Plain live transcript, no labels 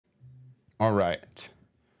All right.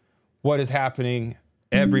 What is happening,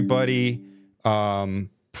 everybody?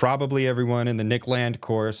 Probably everyone in the Nick Land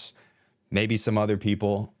course, maybe some other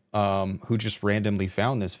people who just randomly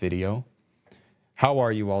found this video. How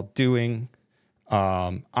are you all doing?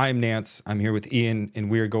 I'm Nance. I'm here with Ian, and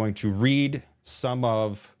we are going to read some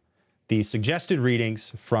of the suggested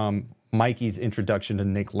readings from Mikey's Introduction to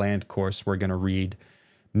Nick Land course. We're going to read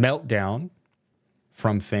Meltdown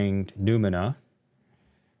from Fanged Noumena.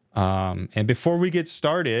 And before we get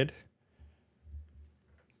started,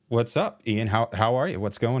 what's up, Ian? How are you?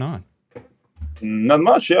 What's going on? Not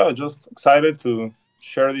much, yeah. Just excited to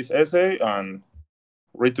share this essay and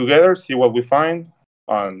read together, see what we find,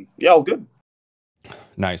 and yeah, all good.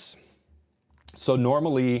 Nice. So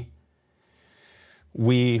normally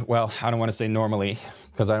well, I don't want to say normally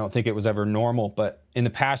because I don't think it was ever normal, but in the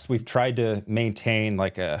past we've tried to maintain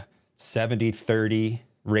like a 70-30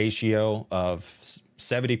 ratio of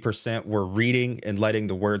 70% we're reading and letting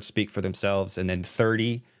the words speak for themselves, and then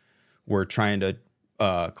 30 we're trying to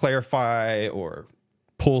clarify or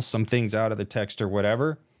pull some things out of the text or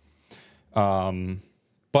whatever.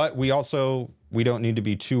 But we don't need to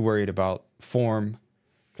be too worried about form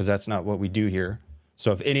because that's not what we do here.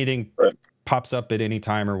 So if anything pops up at any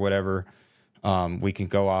time or whatever, we can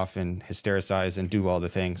go off and hystericize and do all the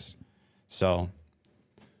things. So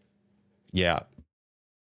yeah.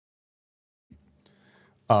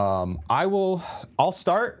 I'll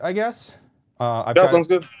start, I guess. Sounds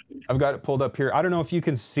good. I've got it pulled up here. I don't know if you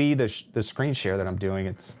can see the screen share that I'm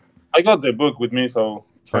doing. I got the book with me, so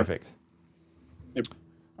it's perfect. Yep.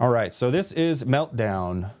 All right, so this is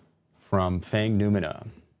Meltdown from Fanged Noumena.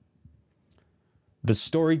 The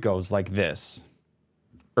story goes like this.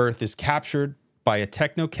 Earth is captured by a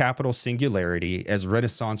techno-capital singularity as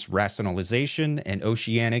Renaissance rationalization and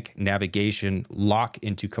oceanic navigation lock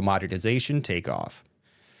into commoditization takeoff.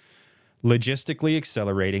 Logistically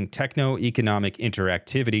accelerating techno-economic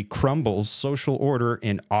interactivity crumbles social order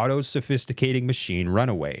in auto-sophisticating machine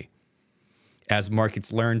runaway. As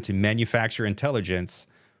markets learn to manufacture intelligence,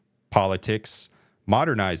 politics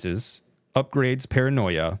modernizes, upgrades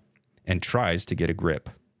paranoia, and tries to get a grip.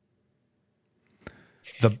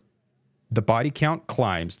 The body count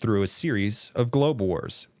climbs through a series of globe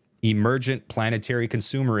wars. Emergent planetary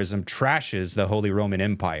consumerism trashes the Holy Roman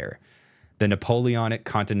Empire, the Napoleonic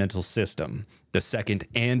continental system, the Second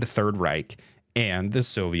and Third Reich, and the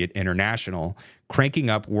Soviet International, cranking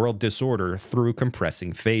up world disorder through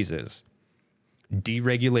compressing phases.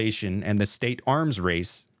 Deregulation and the state arms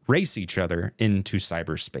race each other into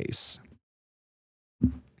cyberspace.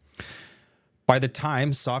 By the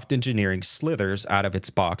time soft engineering slithers out of its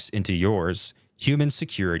box into yours, human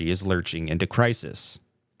security is lurching into crisis.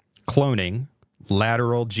 Cloning,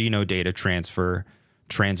 lateral genodata transfer,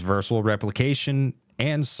 transversal replication,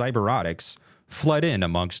 and cyberotics flood in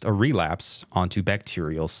amongst a relapse onto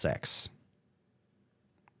bacterial sex.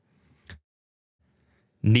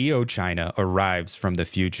 Neo-China arrives from the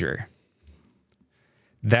future.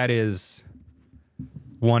 That is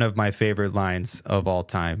one of my favorite lines of all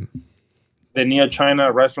time. The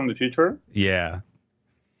Neo-China arrives from the future? Yeah.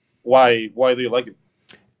 Why do you like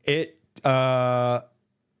it?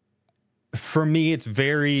 For me, it's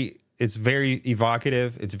very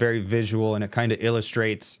evocative, it's very visual, and it kind of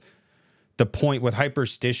illustrates the point with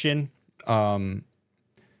hyperstition. The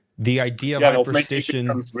idea of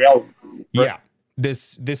hyperstition. Real, right? Yeah.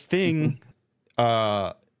 This thing,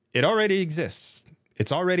 it already exists.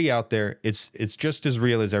 It's already out there. It's just as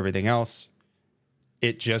real as everything else.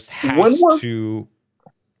 It just has to,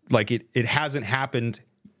 like, it hasn't happened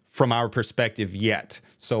from our perspective yet.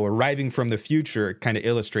 So arriving from the future kind of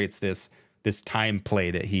illustrates this time play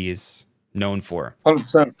that he is known for.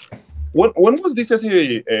 100%. When was this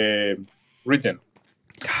essay written?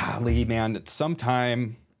 Golly, man,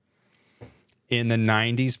 sometime in the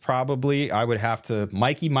 90s, probably. I would have to.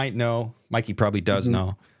 Mikey might know. Mikey probably does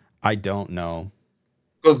know. I don't know.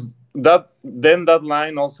 Because that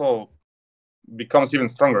line also becomes even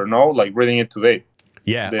stronger, no? Like reading it today.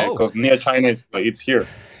 Yeah. Because near China is like it's here.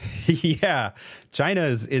 Yeah. China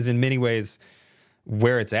is in many ways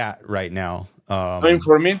where it's at right now. I mean,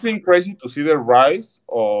 for me, it's been crazy to see the rise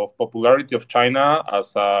of popularity of China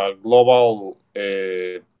as a global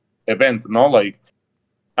event, no? Like,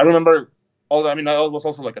 I remember, I was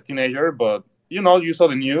also like a teenager, but, you saw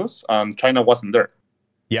the news and China wasn't there.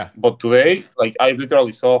 Yeah. But today, like, I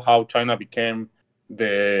literally saw how China became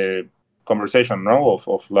the conversation, no?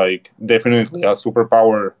 Of like, definitely a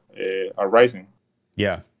superpower arising.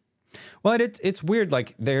 Yeah. Well, it's weird,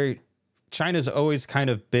 like, China's always kind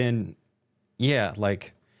of been,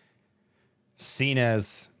 like, seen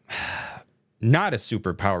as not a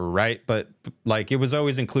superpower, right? But like it was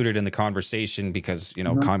always included in the conversation because, you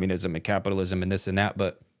know, communism and capitalism and this and that.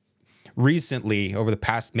 But recently, over the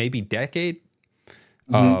past maybe decade,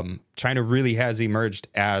 China really has emerged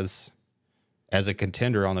as a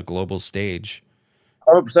contender on the global stage.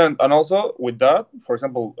 100%. And also with that, for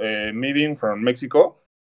example, me being from Mexico,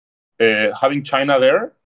 having China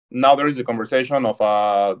there, now there is a conversation of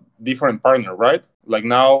a different partner, right? Like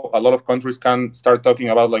now a lot of countries can start talking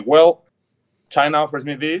about like, well, China offers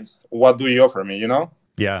me this. What do you offer me, you know?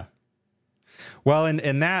 Yeah. Well,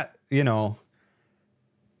 and that, you know,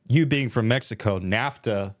 you being from Mexico,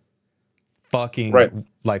 NAFTA fucking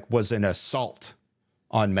like was an assault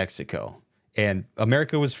on Mexico. And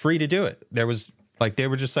America was free to do it. There was like, they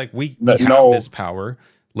were just like, we have this power.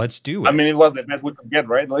 Let's do it. I mean, it was the best we could get,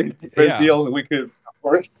 right? Like the best deal we could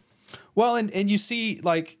afford. Well, and you see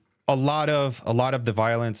like a lot of the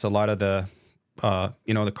violence, a lot of the,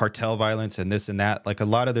 you know, the cartel violence and this and that, like a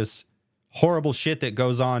lot of this horrible shit that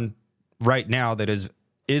goes on right now that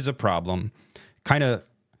is a problem, kind of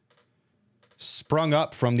sprung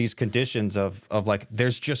up from these conditions of like,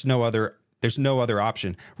 there's no other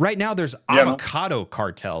option. Right now, there's avocado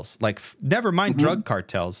cartels, like never mind drug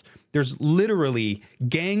cartels. There's literally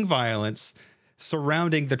gang violence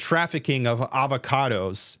surrounding the trafficking of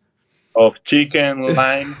avocados. Of chicken,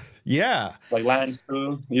 lime. Yeah. Like limes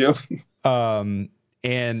too. Yeah. And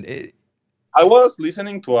I was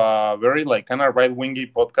listening to a very like kind of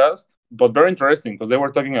right-wingy podcast, but very interesting because they were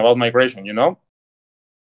talking about migration, you know?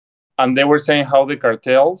 And they were saying how the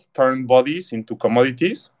cartels turn bodies into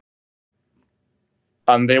commodities.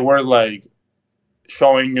 And they were like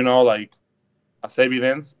showing, you know, like as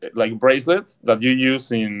evidence, like bracelets that you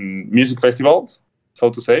use in music festivals, so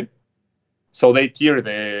to say. So they tier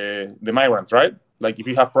the migrants, right? Like if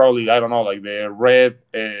you have probably, I don't know, like the red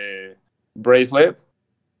bracelet,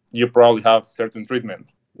 you probably have certain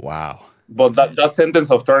treatment. Wow. But that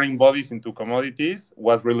sentence of turning bodies into commodities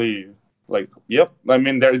was really like, yep. I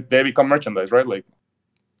mean, they become merchandise, right? Like,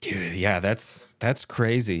 dude, yeah, that's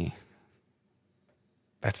crazy.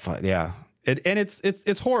 That's fun. Yeah. And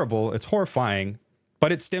it's horrible. It's horrifying,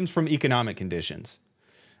 but it stems from economic conditions.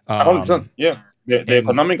 100%. Yeah. The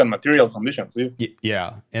economic and material conditions. Yeah.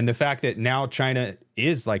 Yeah. And the fact that now China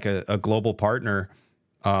is like a global partner.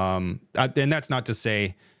 And that's not to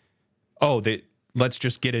say, that let's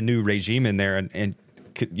just get a new regime in there and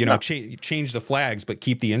you know, change the flags, but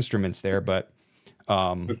keep the instruments there. But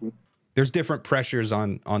there's different pressures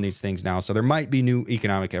on these things now. So there might be new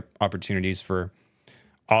economic opportunities for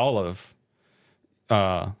all of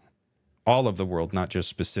the world, not just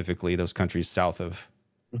specifically those countries south of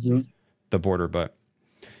the border. But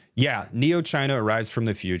yeah, Neo-China arrives from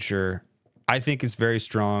the future. I think it's very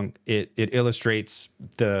strong. It illustrates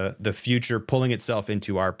the future pulling itself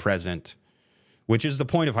into our present, which is the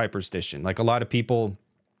point of hyperstition. Like a lot of people,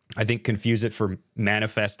 I think, confuse it for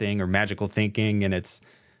manifesting or magical thinking, and it's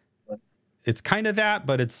kind of that,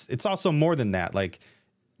 but it's also more than that. Like,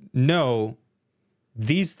 no,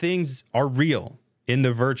 these things are real in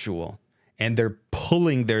the virtual, and they're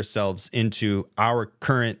pulling themselves into our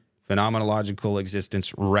current phenomenological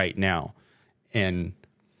existence right now. And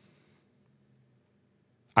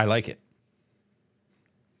I like it.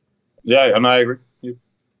 Yeah, and I agree. You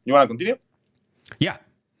want to continue? Yeah.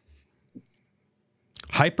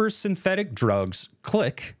 Hypersynthetic drugs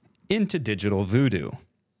click into digital voodoo.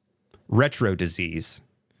 Retro disease.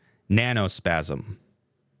 Nanospasm.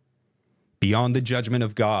 Beyond the judgment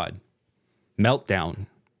of God. Meltdown.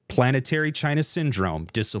 Planetary China syndrome.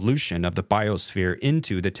 Dissolution of the biosphere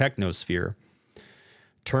into the technosphere.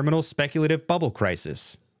 Terminal speculative bubble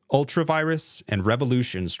crisis. Ultravirus and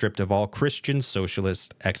revolution stripped of all Christian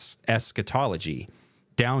socialist eschatology,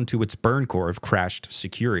 down to its burn core of crashed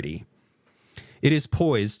security. It is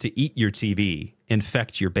poised to eat your TV,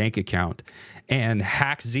 infect your bank account, and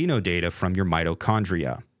hack xenodata from your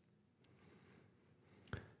mitochondria.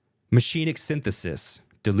 Machinic synthesis,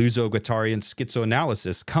 Deleuze-Guattarian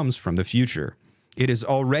schizoanalysis comes from the future. It is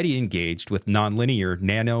already engaged with nonlinear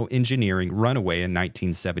nanoengineering runaway in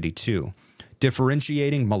 1972.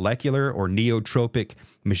 Differentiating molecular or neotropic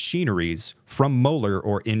machineries from molar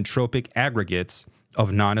or entropic aggregates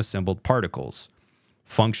of non-assembled particles.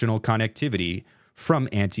 Functional connectivity from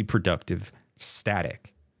anti-productive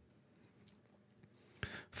static.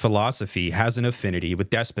 Philosophy has an affinity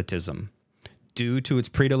with despotism due to its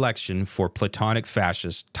predilection for Platonic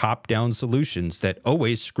fascist top-down solutions that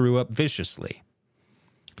always screw up viciously.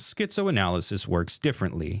 Schizoanalysis works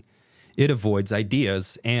differently. It avoids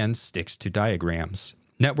ideas and sticks to diagrams,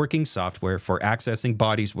 networking software for accessing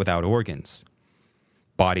bodies without organs.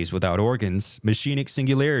 Bodies without organs, machinic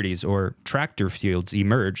singularities, or tractor fields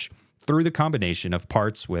emerge through the combination of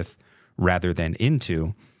parts with, rather than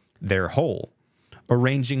into, their whole,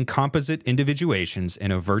 arranging composite individuations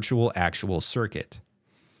in a virtual actual circuit.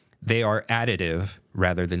 They are additive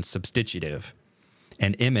rather than substitutive,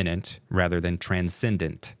 and immanent rather than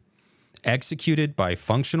transcendent, executed by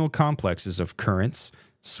functional complexes of currents,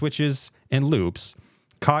 switches, and loops,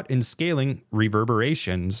 caught in scaling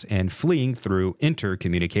reverberations and fleeing through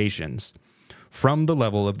intercommunications, from the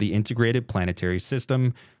level of the integrated planetary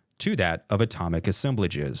system to that of atomic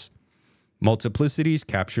assemblages. Multiplicities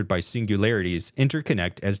captured by singularities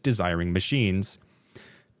interconnect as desiring machines,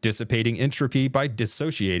 dissipating entropy by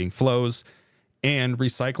dissociating flows, and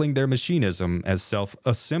recycling their machinism as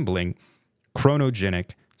self-assembling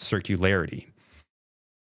chronogenic circularity.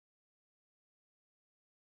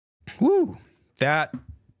 Woo!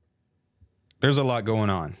 There's a lot going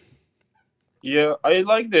on. Yeah, I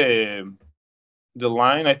like the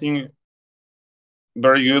line. I think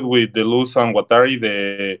very good with Deleuze and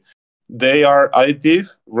Guattari. They are additive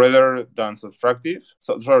rather than subtractive.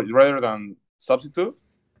 Rather than substitutive,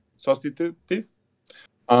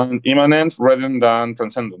 and immanent rather than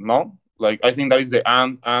transcendent. No, like I think that is the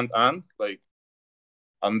and like,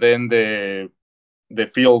 and then the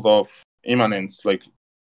field of immanence like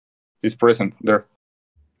is present there.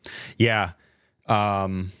 Yeah.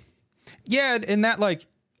 Yeah, and that, like,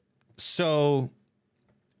 so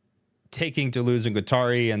taking Deleuze and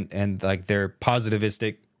Guattari and like their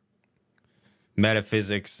positivistic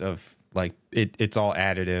metaphysics of like it's all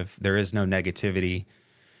additive. There is no negativity.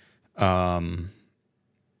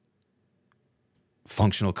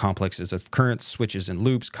 Functional complexes of currents, switches, and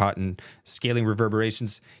loops, caught in scaling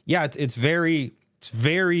reverberations. Yeah, it's very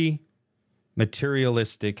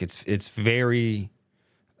materialistic. It's very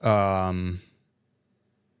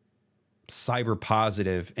cyber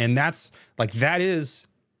positive, and that's like, that is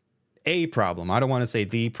a problem. I don't want to say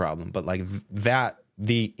the problem, but like that,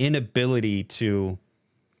 the inability to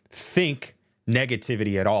think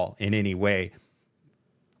negativity at all in any way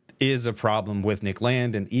is a problem with Nick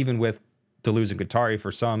Land, and even with Deleuze and Guattari,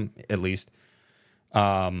 for some at least.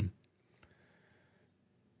 But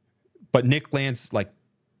Nick Land's like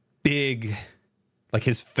big, like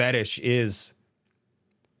his fetish is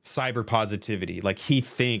cyber positivity. Like he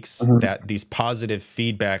thinks that these positive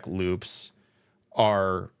feedback loops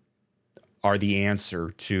are the answer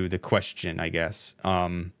to the question, I guess.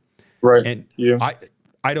 Right. And yeah.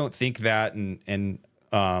 I don't think that, and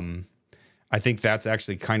I think that's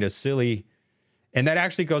actually kind of silly. And that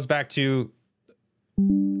actually goes back to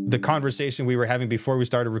the conversation we were having before we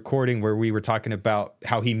started recording, where we were talking about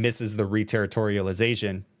how he misses the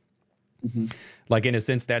reterritorialization. Like, in a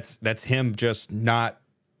sense, that's him just not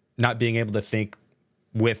being able to think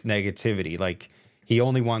with negativity. Like, he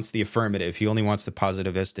only wants the affirmative. He only wants the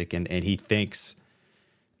positivistic, and he thinks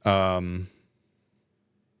that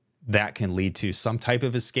can lead to some type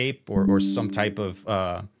of escape or some type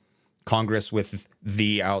of congress with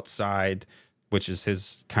the outside, which is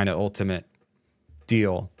his kind of ultimate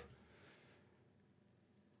deal.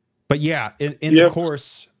 But yeah, in the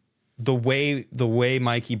course, the way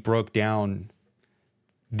Mikey broke down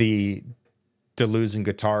the Deleuze and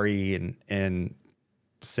Guattari and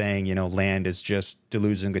saying, you know, Land is just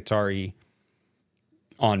Deleuze and Guattari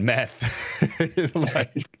on meth.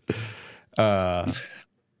 Like,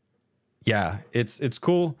 yeah, it's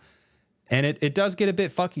cool. And it does get a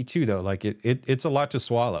bit fucky too, though. Like it's a lot to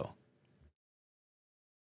swallow.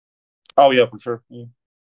 Oh yeah, for sure. Yeah.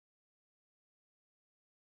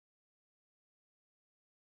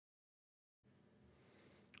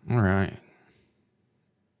 All right.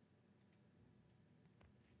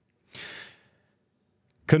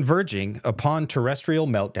 Converging upon terrestrial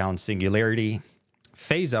meltdown singularity,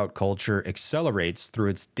 phase-out culture accelerates through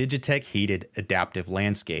its Digitech-heated adaptive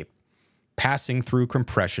landscape, passing through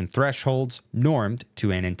compression thresholds normed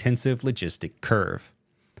to an intensive logistic curve.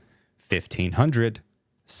 1500,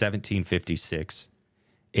 1756,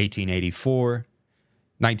 1884,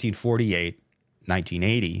 1948,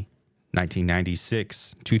 1980,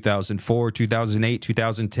 1996, 2004, 2008,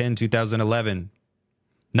 2010, 2011.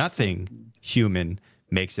 Nothing human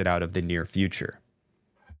makes it out of the near future.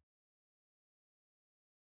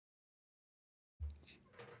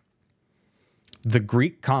 The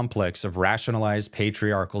Greek complex of rationalized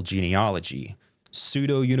patriarchal genealogy,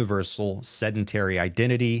 pseudo-universal sedentary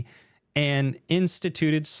identity, and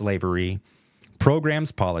instituted slavery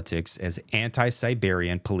programs politics as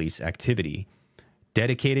anti-Siberian police activity,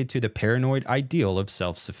 dedicated to the paranoid ideal of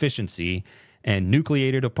self-sufficiency and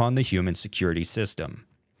nucleated upon the human security system.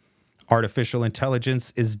 Artificial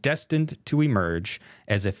intelligence is destined to emerge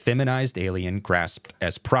as a feminized alien grasped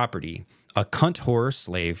as property, a cunt horror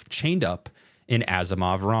slave chained up in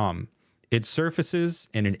Asimov ROM. It surfaces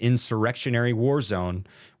in an insurrectionary war zone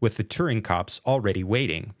with the Turing cops already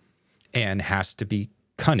waiting, and has to be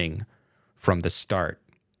cunning from the start.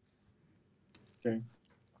 Okay.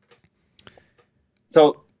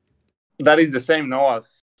 So that is the same, no,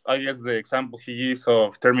 as I guess the example he gives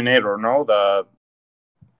of Terminator, no? That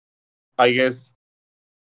I guess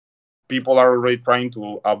people are already trying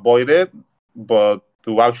to avoid it, but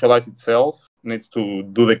to actualize itself needs to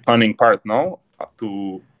do the cunning part, no?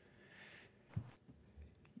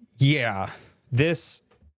 Yeah, this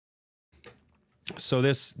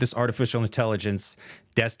artificial intelligence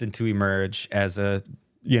destined to emerge as a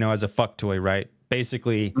fuck toy, right?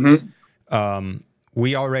 Basically,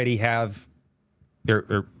 we already have,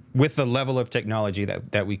 or with the level of technology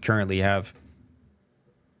that we currently have,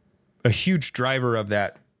 a huge driver of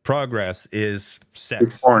that progress is sex,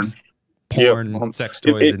 It's porn, sex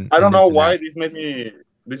toys, I don't know why that.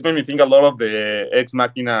 this made me think a lot of the Ex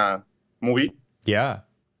Machina movie. Yeah,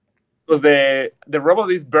 because the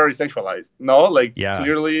robot is very sexualized, no? Like,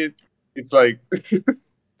 clearly, it's like.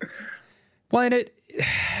 Well, and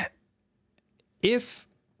if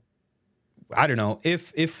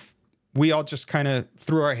we all just kind of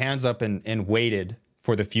threw our hands up and waited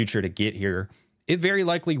for the future to get here, it very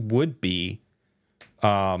likely would be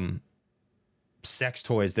sex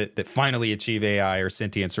toys that finally achieve AI or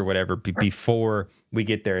sentience or whatever before we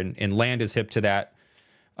get there. And land is hip to that.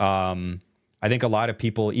 I think a lot of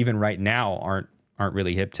people, even right now, aren't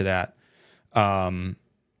really hip to that. But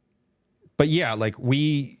yeah, like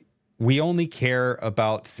we only care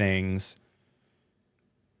about things.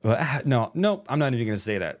 No, I'm not even going to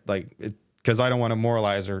say that, like, because I don't want to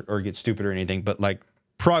moralize or get stupid or anything. But like,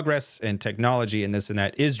 progress and technology and this and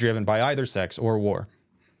that is driven by either sex or war.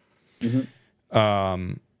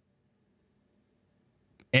 And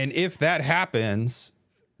if that happens,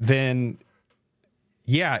 then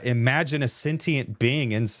yeah, imagine a sentient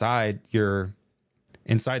being inside your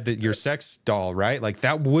sex doll, right? Like,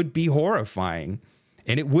 that would be horrifying,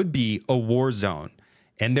 and it would be a war zone,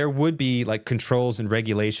 and there would be like controls and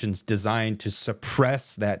regulations designed to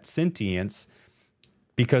suppress that sentience,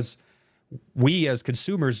 because we as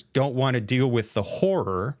consumers don't want to deal with the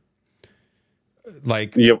horror,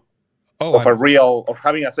 like, of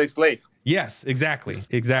having a sex slave. Yes, exactly.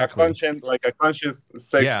 A conscious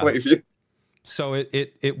sex slave. So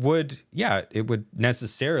it would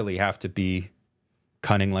necessarily have to be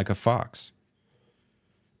cunning like a fox.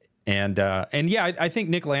 And yeah, I think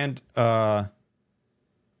Nick Land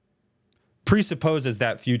presupposes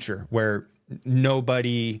that future where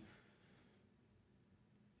nobody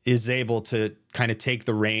is able to kind of take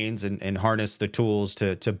the reins and harness the tools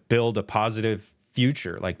to build a positive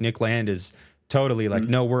future. Like, Nick Land is totally like,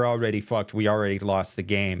 no, we're already fucked. We already lost the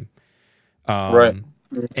game. Right.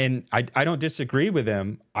 And I don't disagree with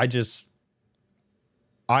him. I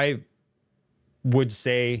would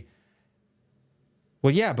say,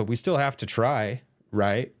 well, yeah, but we still have to try,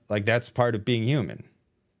 right? Like, that's part of being human.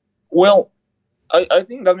 Well, I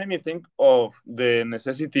think that made me think of the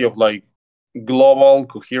necessity of like global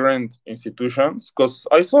coherent institutions, because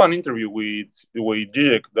I saw an interview with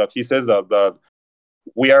Zizek that he says that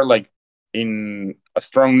we are like in a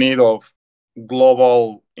strong need of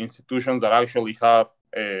global institutions that actually have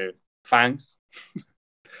fangs.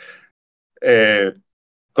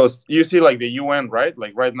 Because you see, like, the UN, right?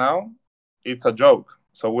 Like, right now, it's a joke.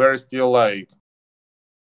 So we're still like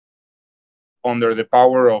under the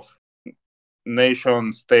power of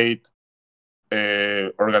nation state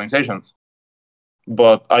organizations.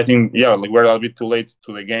 But I think, yeah, like, we're a bit too late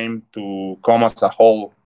to the game to come as a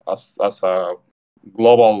whole, as a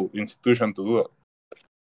global institution to do it.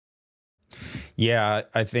 Yeah,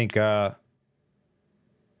 I think I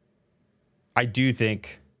do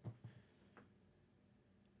think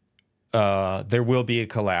there will be a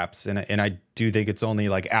collapse, and I do think it's only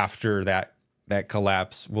like after that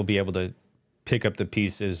collapse we'll be able to pick up the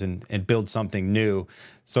pieces and build something new.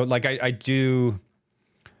 So like I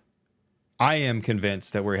am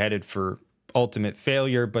convinced that we're headed for ultimate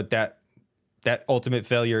failure, but that ultimate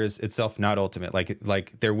failure is itself not ultimate.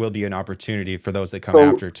 Like there will be an opportunity for those that come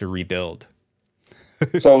after to rebuild.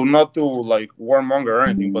 So not to like warmonger or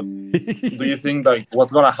anything, but do you think like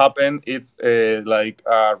what's gonna happen? It's like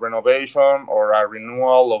a renovation or a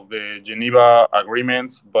renewal of the Geneva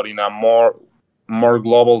agreements, but in a more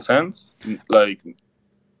global sense? Like,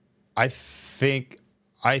 I think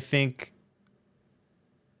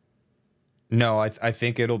no, I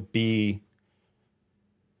think it'll be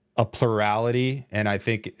a plurality, and I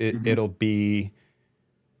think it'll be,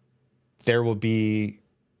 there will be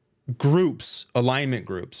groups, alignment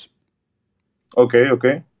groups. Okay,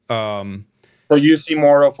 okay. So you see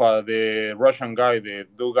more of the Russian guy, the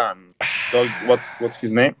Dugan. What's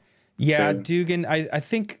his name? Yeah, Dugan. I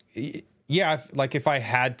think, yeah, like if I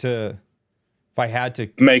had to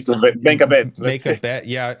make a bet, make a bet,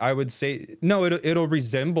 yeah, I would say no. It'll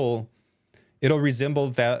resemble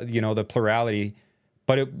that, you know, the plurality,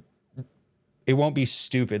 but it won't be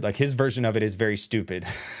stupid. Like his version of it is very stupid.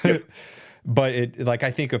 Yep. But it, like,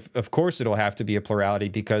 I think of course it'll have to be a plurality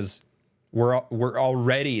because we're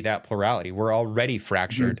already that plurality. We're already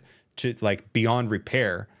fractured to like beyond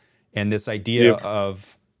repair. And this idea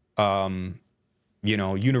of, you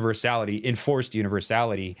know, universality, enforced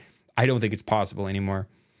universality, I don't think it's possible anymore,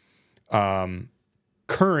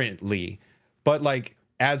 currently. But like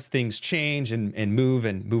as things change and move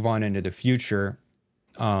on into the future,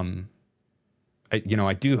 you know,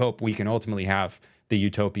 I do hope we can ultimately have the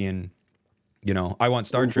utopian, you know, I want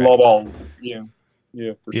Star Trek. Global, yeah,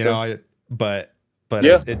 for you sure. know, but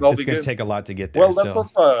yeah, it's going to take a lot to get there. Well, that's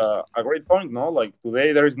also a great point, no? Like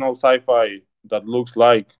today, there is no sci-fi that looks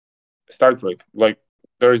like Star Trek. Like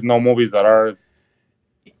there is no movies that are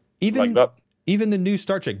even like that. Even the new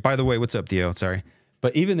Star Trek. By the way, what's up, Theo? Sorry,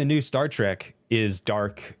 but even the new Star Trek is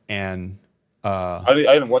dark and I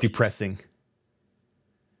didn't watch depressing.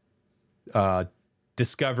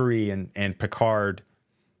 Discovery and Picard,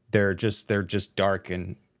 they're just dark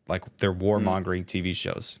and like they're warmongering TV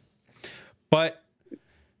shows. But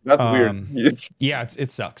that's weird. Yeah, it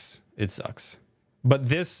sucks. It sucks. But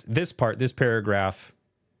this paragraph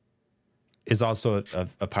is also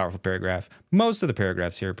a powerful paragraph. Most of the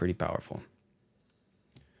paragraphs here are pretty powerful.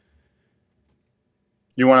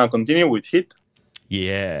 You want to continue with Heat?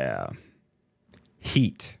 Yeah.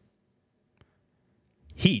 Heat.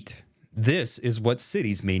 Heat. This is what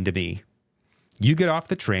cities mean to me. You get off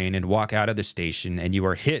the train and walk out of the station and you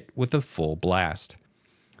are hit with a full blast.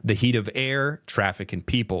 The heat of air, traffic, and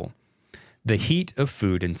people. The heat of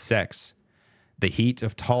food and sex. The heat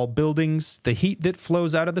of tall buildings. The heat that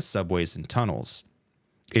flows out of the subways and tunnels.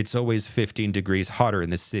 It's always 15 degrees hotter in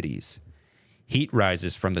the cities. Heat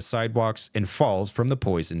rises from the sidewalks and falls from the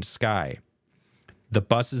poisoned sky. The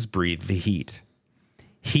buses breathe the heat.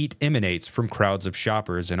 Heat emanates from crowds of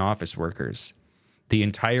shoppers and office workers. The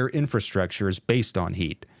entire infrastructure is based on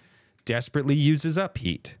heat, desperately uses up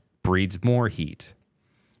heat, breeds more heat.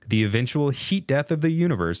 The eventual heat death of the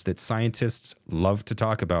universe that scientists love to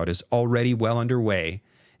talk about is already well underway,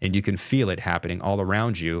 and you can feel it happening all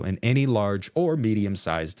around you in any large or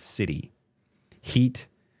medium-sized city. Heat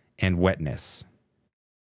and wetness.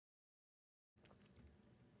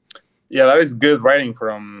 Yeah, that is good writing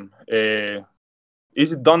from... is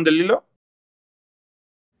it Don DeLillo?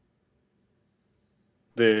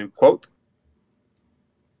 The quote?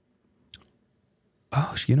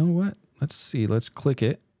 Oh, you know what? Let's see. Let's click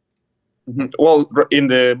it. Well, in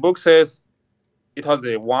the book says it has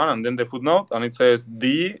the one and then the footnote, and it says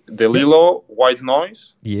DeLillo, White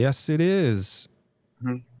Noise. Yes, it is.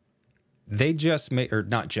 They just made, or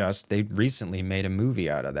not just, they recently made a movie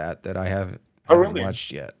out of that I haven't really?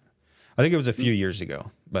 watched yet. I think it was a few years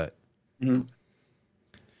ago, but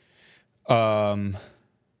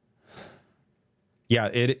yeah,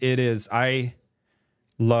 it is. I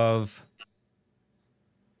love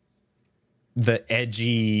the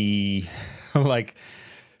edgy, like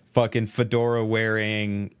fucking fedora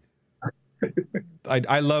wearing.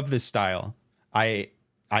 I love this style. I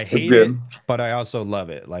hate it, but I also love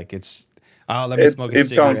it. Like it's, let me smoke a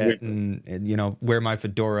cigarette and you know, wear my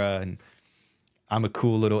fedora, and I'm a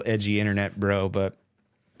cool little edgy internet bro. But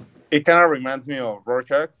it kind of reminds me of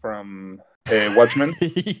Rorschach from Watchmen.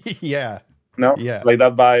 Yeah. No? Yeah. Like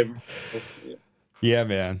that vibe. Yeah,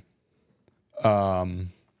 man.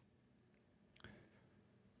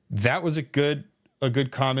 That was a good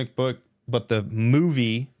comic book, but the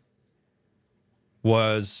movie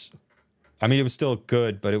was, I mean, it was still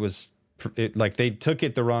good, but like they took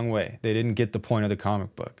it the wrong way. They didn't get the point of the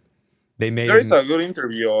comic book. There is a good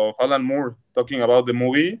interview of Alan Moore talking about the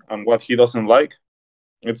movie and what he doesn't like.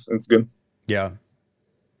 It's good. Yeah.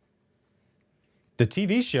 The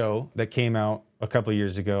TV show that came out a couple of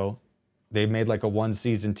years ago, they made like a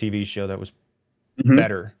 1-season TV show that was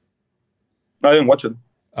better. I didn't watch it.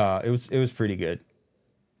 It was pretty good,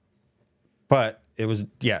 but it was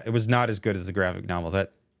not as good as the graphic novel.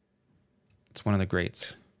 It's one of the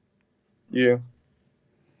greats. Yeah.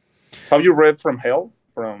 Have you read From Hell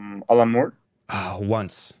from Alan Moore?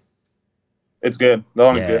 Once. It's good. That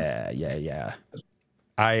one is good. Yeah.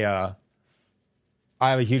 I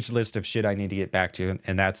have a huge list of shit I need to get back to,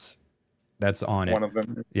 and that's on it. One of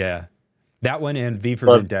them. Yeah. That one and V for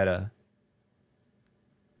But- Vendetta.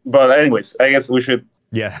 But anyways, I guess we should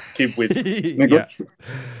Yeah. keep with Yeah.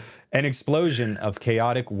 An explosion of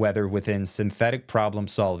chaotic weather within synthetic problem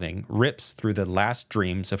solving rips through the last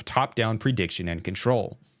dreams of top-down prediction and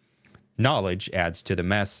control. Knowledge adds to the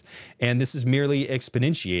mess, and this is merely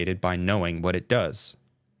exponentiated by knowing what it does.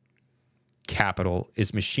 Capital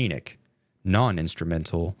is machinic,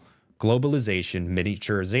 non-instrumental, globalization,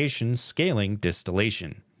 miniaturization, scaling,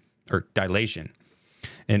 dilation,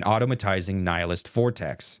 an automatizing nihilist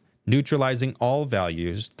vortex, neutralizing all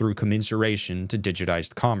values through commiseration to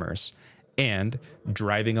digitized commerce, and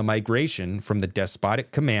driving a migration from the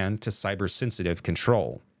despotic command to cyber-sensitive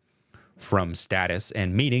control, from status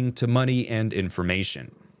and meaning to money and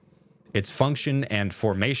information. Its function and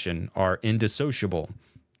formation are indissociable,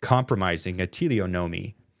 compromising a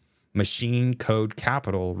teleonomy. Machine code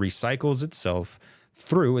capital recycles itself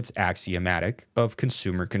through its axiomatic of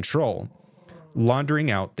consumer control, laundering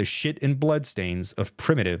out the shit and bloodstains of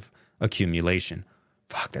primitive accumulation.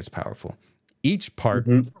 Fuck, that's powerful. Each part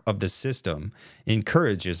of the system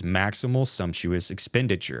encourages maximal sumptuous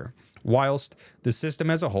expenditure, whilst the system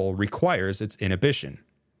as a whole requires its inhibition.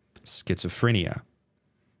 Schizophrenia.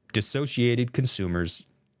 Dissociated consumers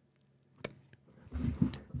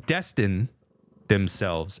destine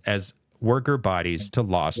themselves as worker bodies to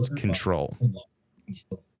lost control.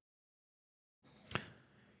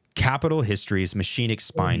 Capital history's machinic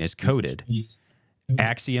spine is coded,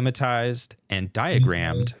 axiomatized, and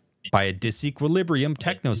diagrammed by a disequilibrium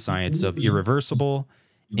technoscience of irreversible,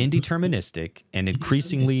 indeterministic, and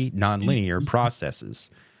increasingly nonlinear processes,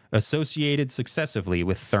 associated successively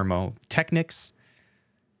with thermotechnics,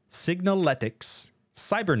 signaletics,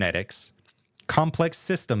 cybernetics, complex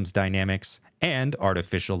systems dynamics, and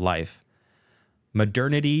artificial life.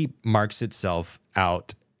 Modernity marks itself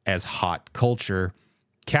out as hot culture,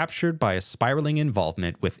 captured by a spiraling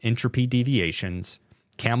involvement with entropy deviations,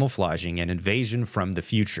 camouflaging an invasion from the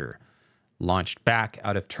future, launched back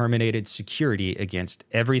out of terminated security against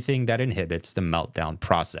everything that inhibits the meltdown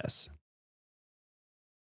process.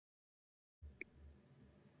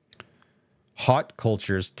 Hot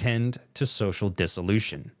cultures tend to social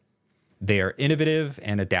dissolution. They are innovative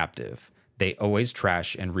and adaptive. They always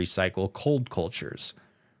trash and recycle cold cultures.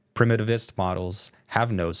 Primitivist models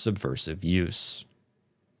have no subversive use.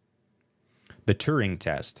 The Turing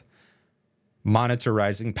test.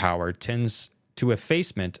 Monetarizing power tends to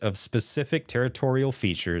effacement of specific territorial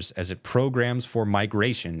features as it programs for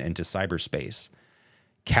migration into cyberspace.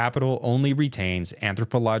 Capital only retains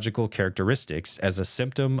anthropological characteristics as a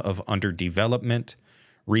symptom of underdevelopment,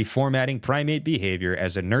 reformatting primate behavior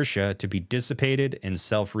as inertia to be dissipated in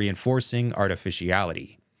self-reinforcing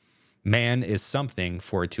artificiality. Man is something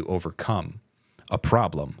for it to overcome, a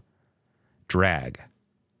problem. Drag.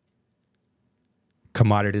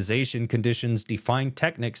 Commoditization conditions define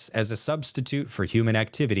technics as a substitute for human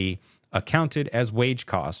activity, accounted as wage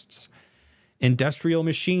costs. Industrial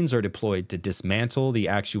machines are deployed to dismantle the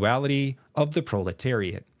actuality of the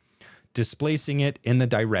proletariat, displacing it in the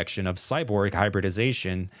direction of cyborg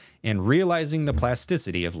hybridization and realizing the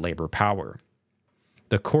plasticity of labor power.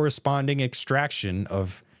 The corresponding extraction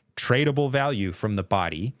of tradable value from the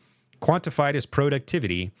body, quantified as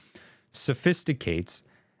productivity, sophisticates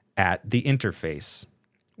at the interface.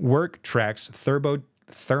 Work tracks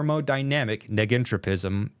thermodynamic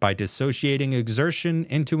negentropism by dissociating exertion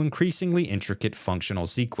into increasingly intricate functional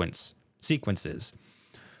sequences.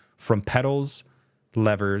 From pedals,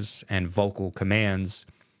 levers, and vocal commands,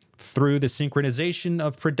 through the synchronization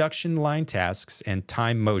of production line tasks and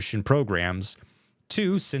time motion programs,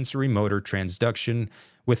 to sensory motor transduction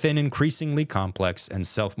within increasingly complex and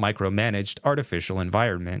self-micromanaged artificial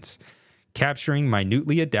environments, capturing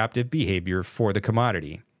minutely adaptive behavior for the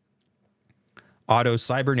commodity.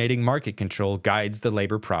 Auto-cybernating market control guides the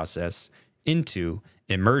labor process into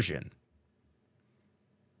immersion.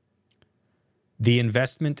 The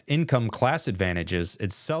investment income class advantages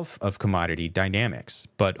itself of commodity dynamics,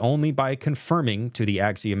 but only by confirming to the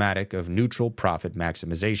axiomatic of neutral profit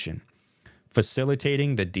maximization,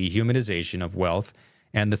 facilitating the dehumanization of wealth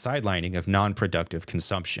and the sidelining of non-productive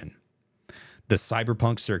consumption. The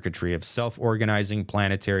cyberpunk circuitry of self-organizing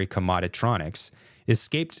planetary commoditronics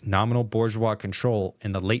escaped nominal bourgeois control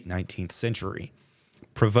in the late 19th century,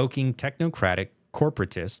 provoking technocratic,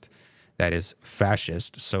 corporatist, that is,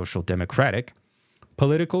 fascist, social democratic,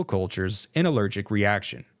 political cultures in allergic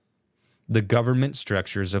reaction. The government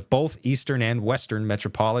structures of both Eastern and Western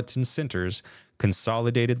metropolitan centers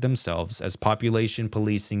consolidated themselves as population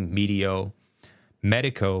policing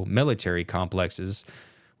medico-military complexes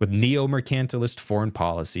with neo-mercantilist foreign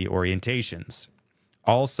policy orientations.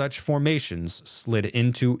 All such formations slid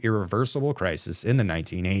into irreversible crisis in the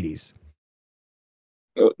 1980s.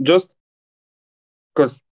 Just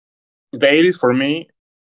because the 80s for me,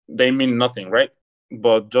 they mean nothing, right?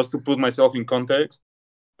 But just to put myself in context,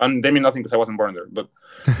 and they mean nothing because I wasn't born there, but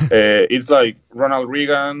it's like Ronald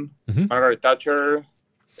Reagan, Margaret Thatcher,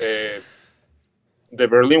 the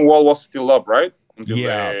Berlin Wall was still up, right? Until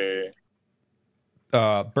Yeah.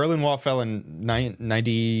 Berlin Wall fell in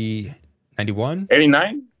 91?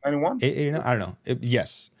 89? 91? 89? I don't know.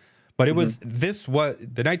 Yes. But it was,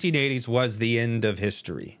 the 1980s was the end of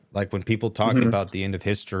history. Like when people talk about the end of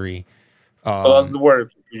history. So that's where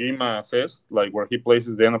Kojima says, like where he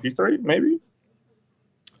places the end of history, maybe?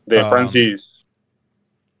 The Francis.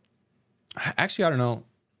 Actually, I don't know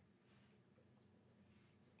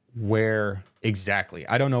where exactly.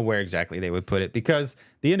 I don't know where exactly they would put it because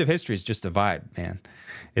the end of history is just a vibe, man.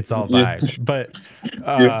 It's all vibes. But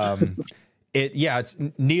it's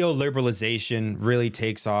neoliberalization really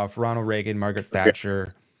takes off. Ronald Reagan, Margaret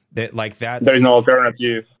Thatcher. That's there is no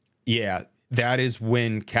alternative. Yeah, that is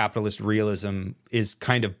when capitalist realism is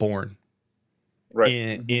kind of born.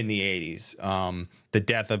 Right. In the 80s. The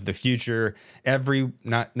death of the future.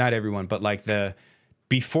 Not everyone, but like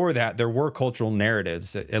before that, there were cultural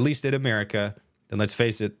narratives, at least in America. And let's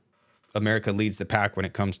face it, America leads the pack when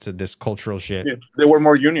it comes to this cultural shit. Yeah, there were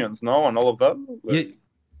more unions, no, and all of that.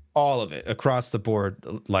 All of it across the board.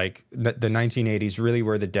 Like the 1980s really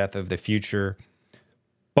were the death of the future.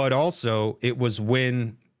 But also, it was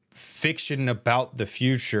when fiction about the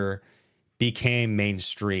future became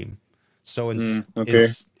mainstream. So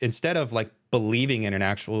instead of like believing in an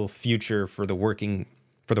actual future for the working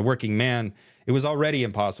man, it was already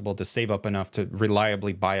impossible to save up enough to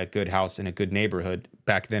reliably buy a good house in a good neighborhood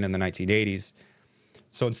back then in the 1980s.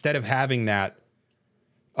 So instead of having that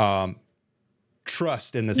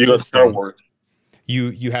trust in the system, Star Wars.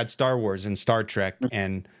 You had Star Wars and Star Trek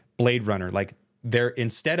and Blade Runner. Like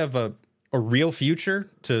instead of a real future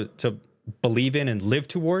to believe in and live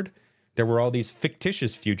toward, there were all these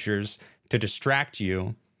fictitious futures to distract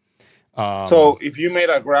you. So if you made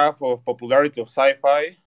a graph of popularity of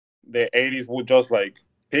sci-fi, the 80s would just like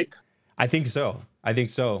peak? I think so. Yeah.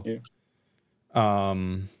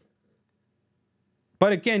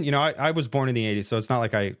 But again, I was born in the 80s, so it's not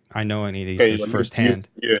like I know any of these things firsthand.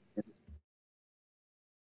 Yeah.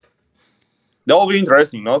 That will be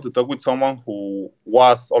interesting, no? To talk with someone who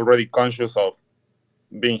was already conscious of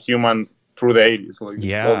being human through the 80s. Like,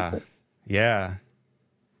 yeah.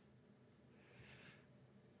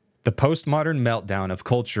 The postmodern meltdown of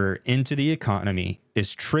culture into the economy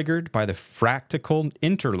is triggered by the fractal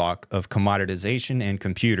interlock of commoditization and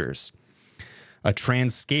computers. A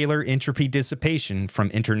transscalar entropy dissipation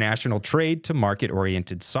from international trade to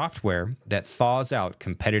market-oriented software that thaws out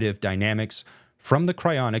competitive dynamics from the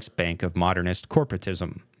cryonics bank of modernist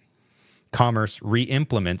corporatism. Commerce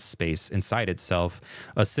re-implements space inside itself,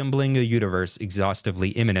 assembling a universe exhaustively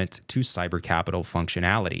imminent to cyber-capital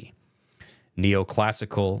functionality.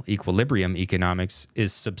 Neoclassical equilibrium economics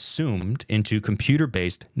is subsumed into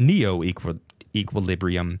computer-based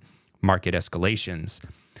neo-equilibrium market escalations,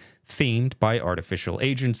 themed by artificial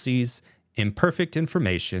agencies, imperfect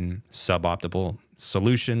information, suboptimal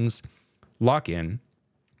solutions, lock-in,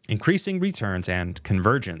 increasing returns, and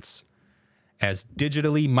convergence. As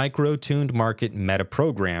digitally micro-tuned market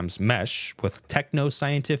meta-programs mesh with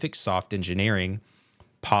techno-scientific soft engineering,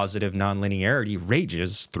 positive nonlinearity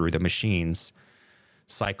rages through the machines.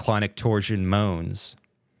 Cyclonic torsion moans.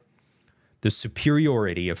 The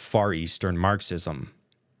superiority of Far Eastern Marxism.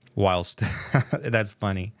 Whilst, that's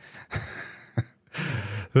funny.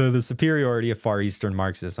 The superiority of Far Eastern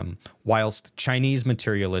Marxism. Whilst Chinese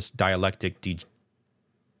materialist dialectic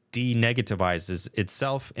denegativizes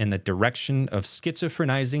itself in the direction of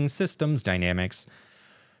schizophrenizing systems dynamics,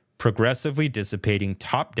 progressively dissipating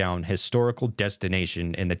top-down historical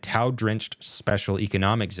destination in the Tao-drenched special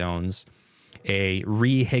economic zones, a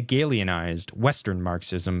re-Hegelianized Western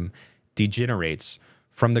Marxism degenerates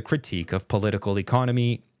from the critique of political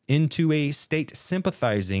economy into a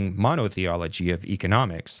state-sympathizing monotheology of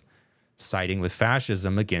economics, siding with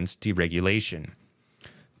fascism against deregulation.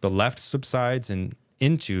 The left subsides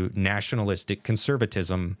into nationalistic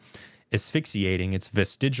conservatism, asphyxiating its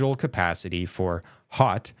vestigial capacity for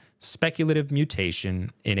hot, speculative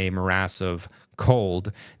mutation in a morass of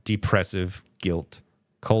cold, depressive guilt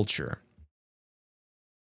culture.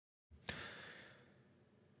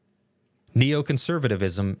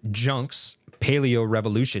 Neoconservatism junks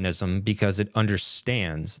Paleo-revolutionism because it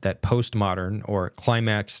understands that postmodern or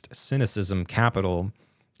climaxed cynicism capital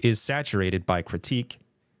is saturated by critique,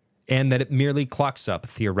 and that it merely clocks up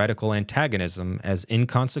theoretical antagonism as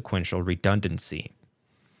inconsequential redundancy.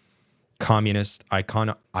 Communist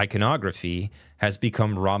iconography has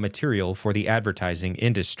become raw material for the advertising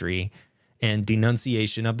industry, and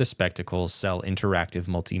denunciation of the spectacle sell interactive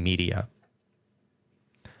multimedia.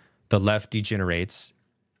 The left degenerates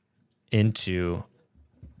into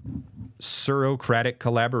surocratic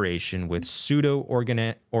collaboration with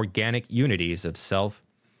pseudo-organic unities of self,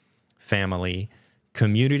 family,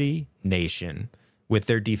 community, nation, with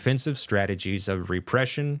their defensive strategies of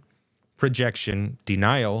repression, projection,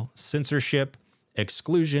 denial, censorship,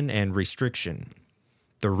 exclusion, and restriction.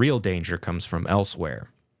 The real danger comes from elsewhere.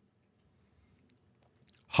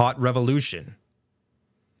 Hot revolution.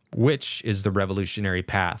 Which is the revolutionary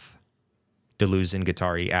path? Deleuze and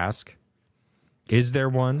Guattari ask. Is there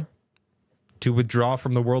one? To withdraw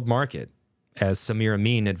from the world market, as Samir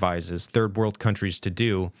Amin advises third world countries to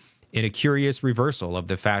do in a curious reversal of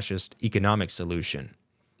the fascist economic solution.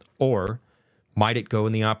 Or might it go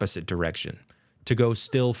in the opposite direction, to go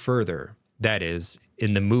still further, that is,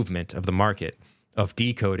 in the movement of the market, of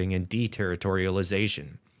decoding and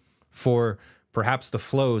deterritorialization? For perhaps the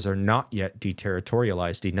flows are not yet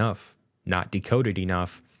deterritorialized enough, not decoded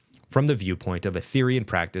enough, from the viewpoint of a theory and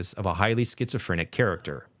practice of a highly schizophrenic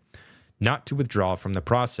character. Not to withdraw from the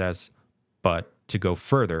process, but to go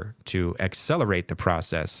further, to accelerate the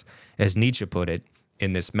process. As Nietzsche put it,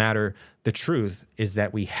 in this matter, the truth is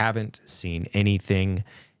that we haven't seen anything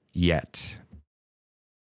yet.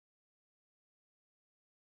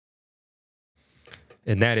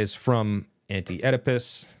 And that is from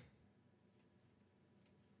Anti-Oedipus.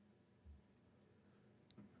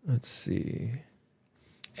 Let's see.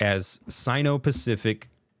 As Sino-Pacific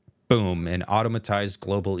boom and automatized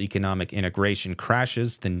global economic integration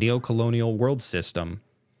crashes the neo-colonial world system,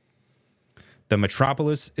 the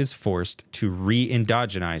metropolis is forced to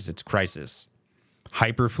re-endogenize its crisis.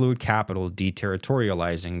 Hyperfluid capital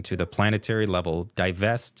deterritorializing to the planetary level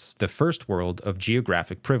divests the first world of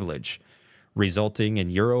geographic privilege, resulting in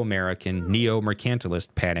Euro-American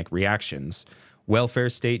neo-mercantilist panic reactions, welfare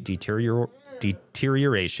state deterioration,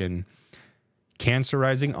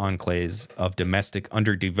 cancerizing enclaves of domestic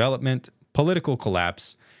underdevelopment, political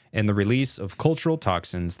collapse, and the release of cultural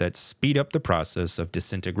toxins that speed up the process of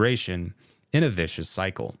disintegration in a vicious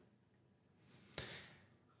cycle.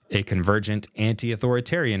 A convergent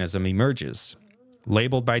anti-authoritarianism emerges,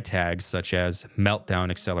 labeled by tags such as meltdown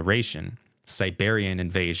acceleration, Siberian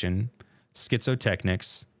invasion,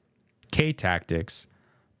 schizotechnics, K-tactics,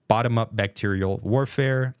 bottom-up bacterial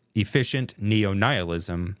warfare, efficient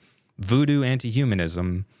neo-nihilism, voodoo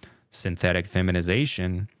anti-humanism, synthetic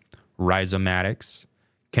feminization, rhizomatics,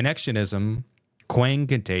 connectionism, Quang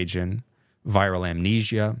contagion, viral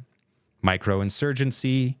amnesia,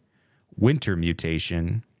 microinsurgency, winter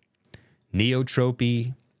mutation,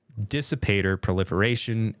 neotropy, dissipator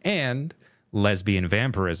proliferation, and lesbian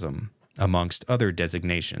vampirism, amongst other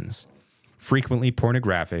designations, frequently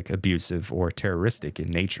pornographic, abusive, or terroristic in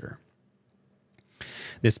nature.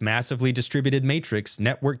 This massively distributed matrix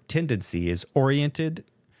network tendency is oriented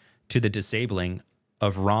to the disabling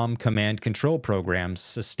of ROM command control programs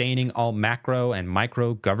sustaining all macro and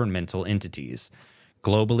micro governmental entities,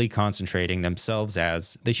 globally concentrating themselves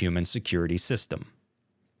as the human security system.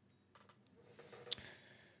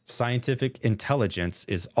 Scientific intelligence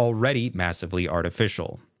is already massively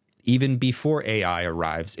artificial. Even before AI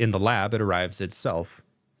arrives in the lab, it arrives itself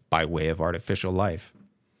by way of artificial life.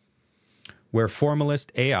 Where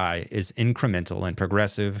formalist AI is incremental and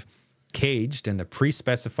progressive, caged in the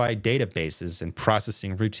pre-specified databases and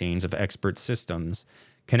processing routines of expert systems,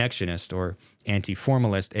 connectionist or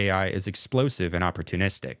anti-formalist AI is explosive and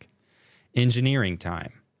opportunistic. Engineering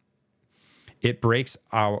time. It breaks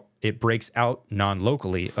out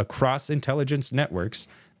non-locally across intelligence networks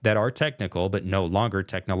that are technical but no longer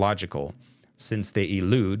technological, since they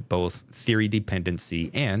elude both theory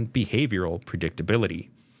dependency and behavioral predictability.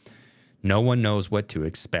 No one knows what to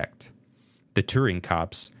expect. The Turing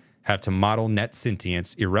cops have to model net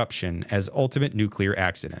sentience eruption as ultimate nuclear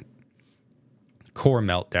accident. Core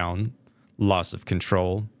meltdown, loss of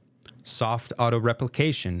control, soft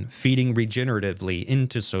auto-replication feeding regeneratively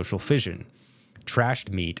into social fission,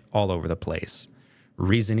 trashed meat all over the place,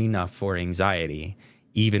 reason enough for anxiety,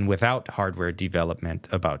 even without hardware development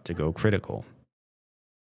about to go critical.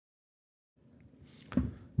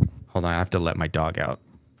 Hold on, I have to let my dog out.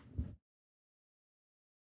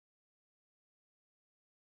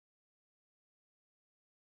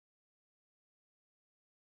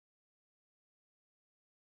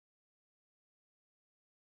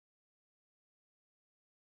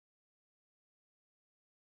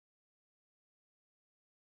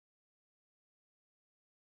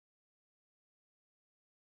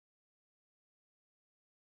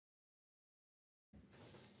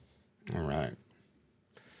 All right.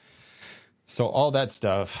 So all that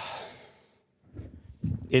stuff,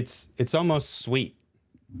 it's almost sweet.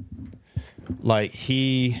 Like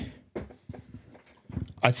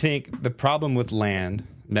I think the problem with land,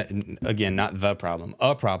 again, not the problem,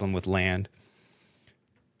 a problem with land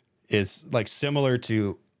is like similar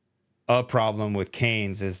to a problem with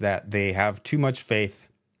Keynes, is that they have too much faith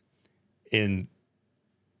in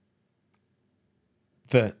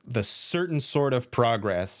the certain sort of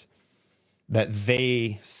progress that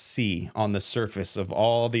they see on the surface of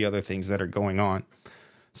all the other things that are going on.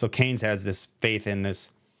 So Keynes has this faith in this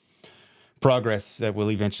progress that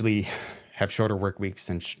will eventually have shorter work weeks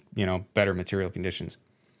and, better material conditions.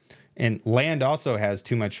 And land also has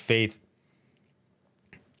too much faith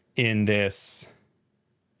in this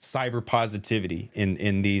cyber positivity,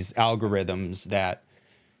 in these algorithms that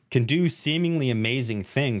can do seemingly amazing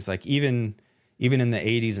things. Like even in the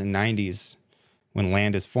 80s and 90s, when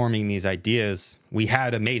land is forming these ideas, we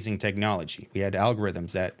had amazing technology. We had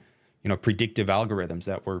algorithms that, predictive algorithms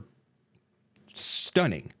that were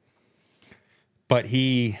stunning. But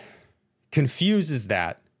he confuses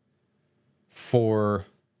that for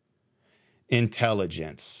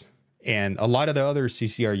intelligence. And a lot of the other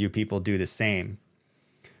CCRU people do the same.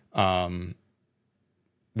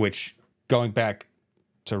 Which, going back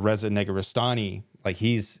to Reza Negarestani, like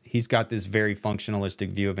he's got this very functionalistic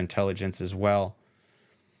view of intelligence as well.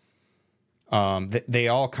 They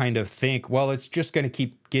all kind of think, well, it's just going to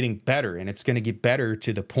keep getting better, and it's going to get better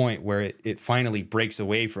to the point where it finally breaks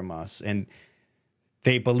away from us. And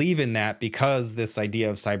they believe in that because this idea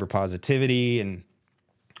of cyber positivity, and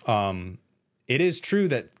it is true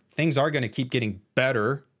that things are going to keep getting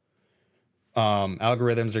better.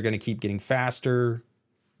 Algorithms are going to keep getting faster.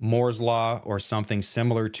 Moore's law or something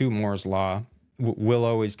similar to Moore's law will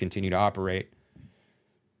always continue to operate.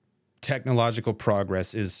 Technological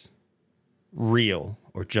progress is real,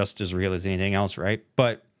 or just as real as anything else, right?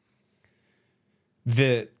 But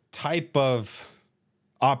the type of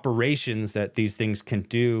operations that these things can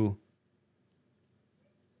do,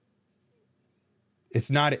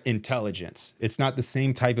 it's not intelligence. It's not the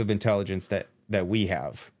same type of intelligence that we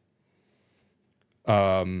have.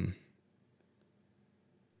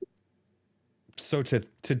 So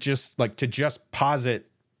to just posit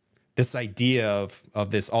this idea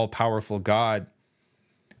of this all-powerful God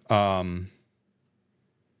on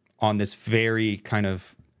this very kind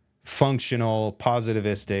of functional,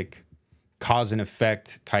 positivistic, cause and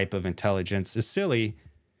effect type of intelligence is silly.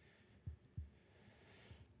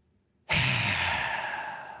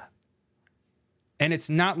 And it's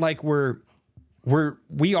not like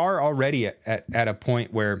we are already at a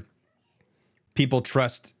point where people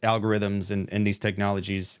trust algorithms and these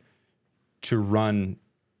technologies to run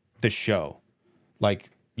the show.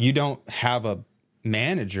 Like, you don't have a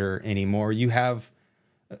manager anymore. You have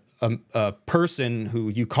a person who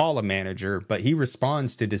you call a manager, but he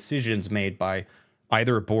responds to decisions made by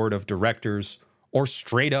either a board of directors or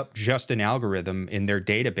straight up just an algorithm in their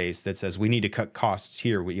database that says, we need to cut costs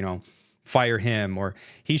here. Fire him, or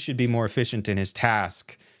he should be more efficient in his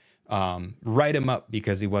task. Write him up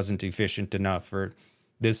because he wasn't efficient enough, or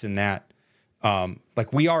this and that.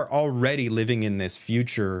 Like, we are already living in this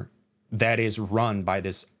future that is run by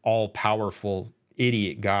this all-powerful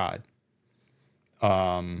idiot God.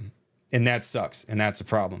 And that sucks, and that's a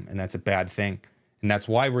problem, and that's a bad thing. And that's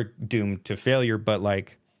why we're doomed to failure. But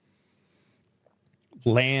like,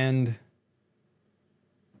 land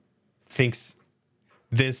thinks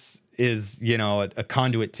this is, a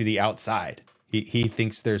conduit to the outside. He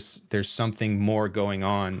thinks there's something more going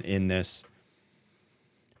on in this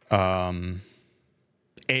AI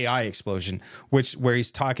explosion, where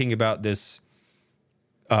he's talking about this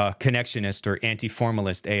connectionist or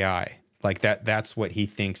anti-formalist AI. Like that's what he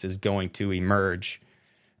thinks is going to emerge.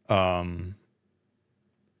 And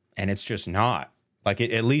it's just not. Like,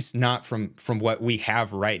 at least not from what we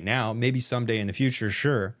have right now. Maybe someday in the future,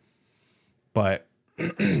 sure. But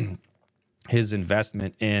his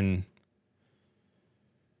investment in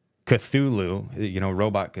Cthulhu,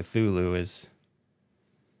 robot Cthulhu, is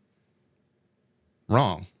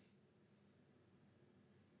wrong.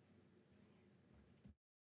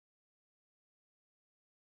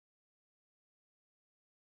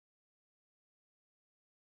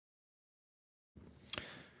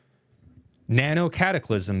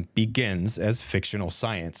 Nanocataclysm begins as fictional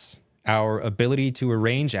science. Our ability to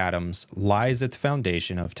arrange atoms lies at the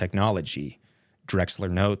foundation of technology,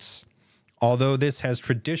 Drexler notes, although this has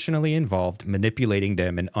traditionally involved manipulating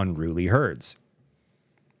them in unruly herds.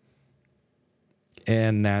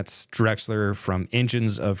 And that's Drexler from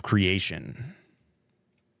Engines of Creation.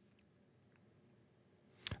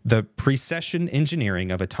 The precession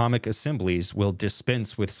engineering of atomic assemblies will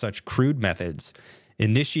dispense with such crude methods,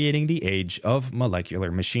 initiating the age of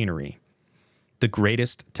molecular machinery, the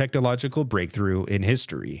greatest technological breakthrough in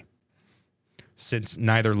history. Since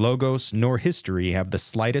neither logos nor history have the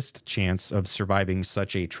slightest chance of surviving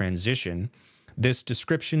such a transition, this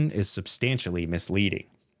description is substantially misleading.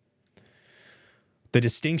 The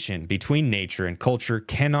distinction between nature and culture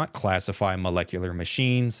cannot classify molecular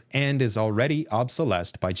machines and is already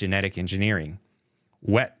obsolesced by genetic engineering,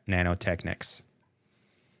 wet nanotechnics.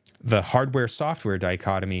 The hardware-software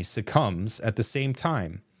dichotomy succumbs at the same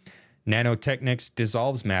time. Nanotechnics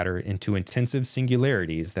dissolves matter into intensive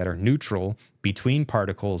singularities that are neutral between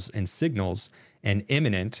particles and signals and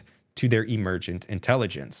immanent to their emergent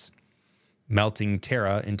intelligence, melting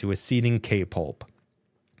Terra into a seething K-pulp,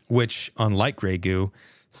 which, unlike gray goo,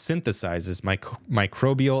 synthesizes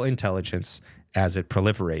microbial intelligence as it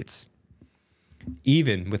proliferates.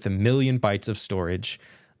 Even with 1 million bytes of storage,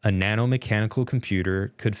 a nanomechanical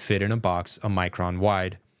computer could fit in a box a micron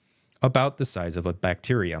wide, about the size of a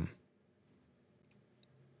bacterium.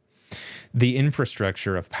 The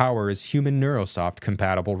infrastructure of power is human Neurosoft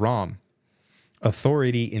compatible ROM.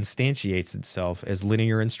 Authority instantiates itself as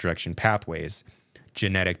linear instruction pathways,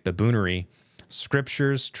 genetic baboonery,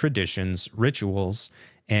 scriptures, traditions, rituals,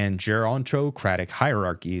 and gerontocratic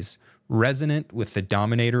hierarchies resonant with the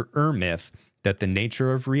dominator myth that the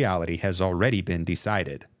nature of reality has already been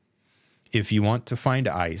decided. If you want to find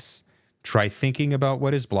ice, try thinking about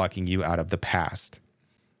what is blocking you out of the past.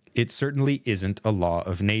 It certainly isn't a law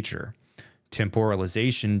of nature.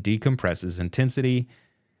 Temporalization decompresses intensity,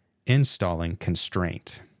 installing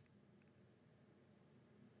constraint.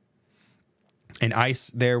 And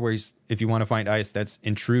ice there, where if you want to find ice, that's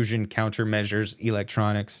intrusion, countermeasures,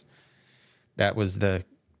 electronics. That was the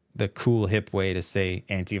cool, hip way to say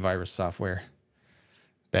antivirus software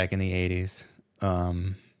back in the 80s.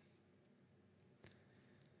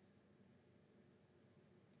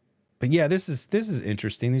 But yeah, this is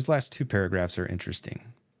interesting. These last two paragraphs are interesting.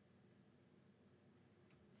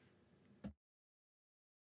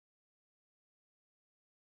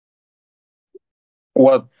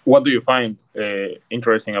 What do you find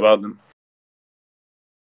interesting about them?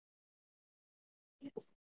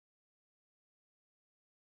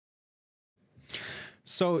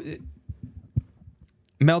 So,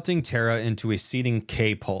 melting Terra into a seething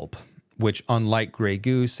K-pulp, which, unlike gray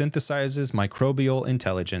goo, synthesizes microbial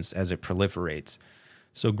intelligence as it proliferates.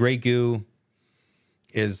 So gray goo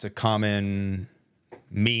is a common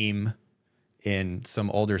meme in some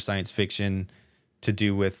older science fiction to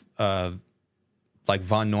do with like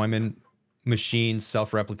von Neumann machines,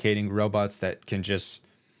 self-replicating robots that can just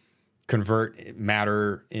convert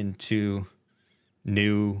matter into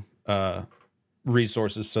new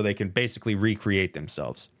resources so they can basically recreate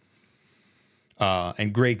themselves.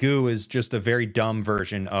 And gray goo is just a very dumb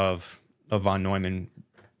version of a von Neumann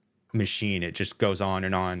machine. It just goes on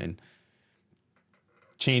and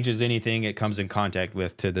changes anything it comes in contact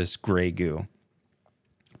with to this gray goo.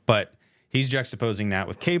 But he's juxtaposing that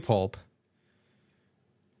with K-pulp,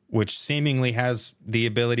 which seemingly has the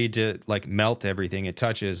ability to like melt everything it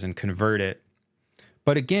touches and convert it.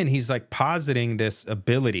 But again, he's like positing this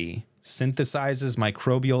ability synthesizes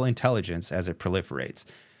microbial intelligence as it proliferates.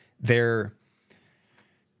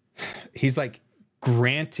 He's like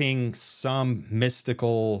granting some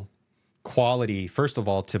mystical quality, first of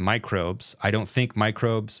all, to microbes. I don't think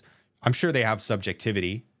microbes, I'm sure they have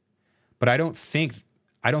subjectivity, but I don't think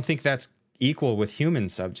that's equal with human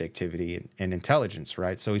subjectivity and intelligence,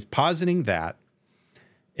 right? So he's positing that,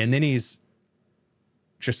 and then he's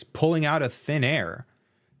just pulling out of thin air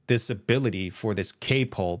this ability for this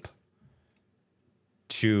K-pulp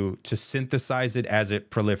to synthesize it as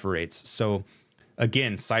it proliferates. So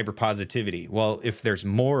again, cyber positivity. Well, if there's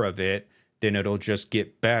more of it, then it'll just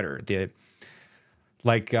get better.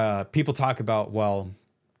 People talk about, well,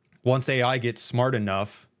 once AI gets smart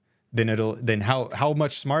enough, then how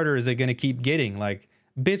much smarter is it going to keep getting? Like,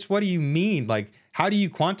 bitch, what do you mean? Like, how do you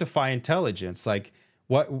quantify intelligence? Like,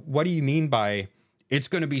 what do you mean by it's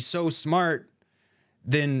going to be so smart,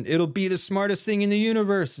 then it'll be the smartest thing in the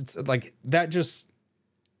universe? It's like that just,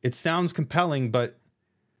 it sounds compelling, but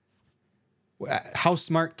how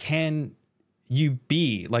smart can you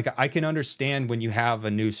be? Like, I can understand when you have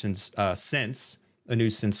a new sense, a new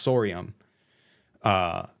sensorium,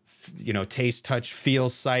 taste, touch, feel,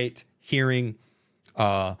 sight, hearing,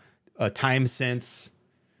 a time sense.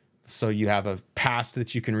 So you have a past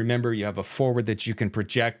that you can remember, you have a forward that you can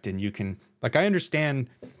project, and you can, like, I understand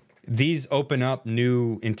these open up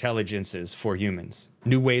new intelligences for humans,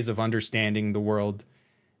 new ways of understanding the world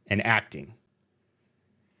and acting.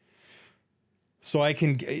 So I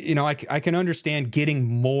can, I can understand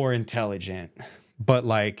getting more intelligent, but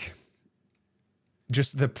like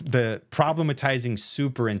just the problematizing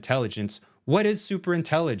super intelligence. What is super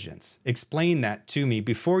intelligence? Explain that to me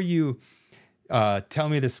before you tell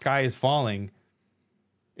me the sky is falling.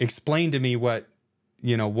 Explain to me what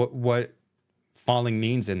falling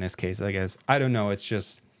means in this case. I guess I don't know. It's I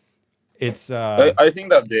think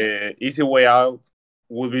that the easy way out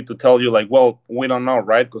would be to tell you like, well, we don't know,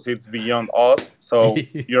 right? Because it's beyond us. So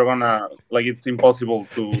you're gonna like it's impossible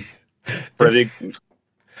to predict.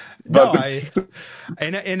 No, But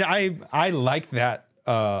I like that.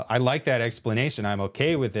 I like that explanation. I'm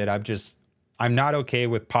okay with it. I'm not okay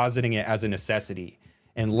with positing it as a necessity.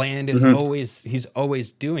 And Land is he's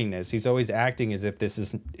always doing this. He's always acting as if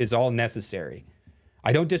this is all necessary.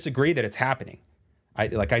 I don't disagree that it's happening. I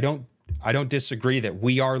don't disagree that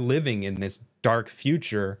we are living in this dark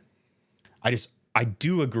future. I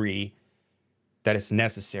do agree that it's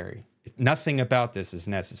necessary. Nothing about this is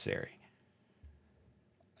necessary.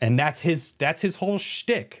 And that's his whole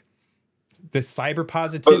shtick. The cyber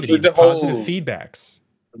positivity, the positive feedbacks.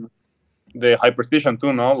 The hyperstition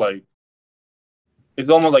too, no? Like it's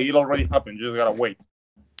almost like it already happened. You just gotta wait.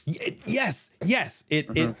 Yes.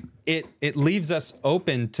 It leaves us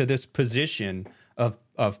open to this position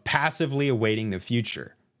of passively awaiting the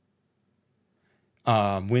future.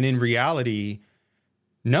 When in reality,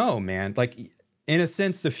 no, man. Like in a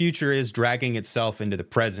sense, the future is dragging itself into the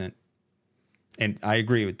present. And I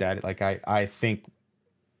agree with that. Like, I think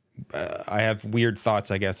I have weird thoughts,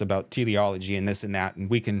 I guess, about teleology and this and that, and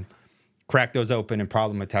we can crack those open and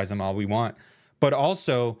problematize them all we want. But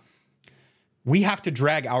also, we have to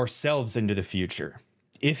drag ourselves into the future.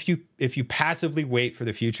 If you passively wait for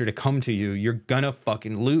the future to come to you, you're gonna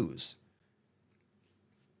fucking lose.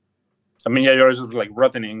 I mean, yeah, you're just like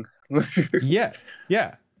rotting. Yeah.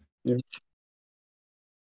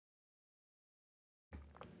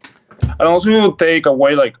 And also take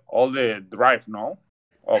away like all the drive, no,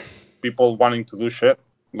 of people wanting to do shit.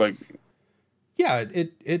 Like, yeah,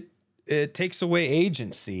 it takes away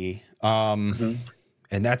agency, and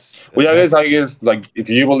that's. Well, yeah, I guess like if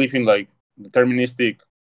you believe in like deterministic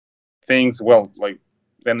things, well, like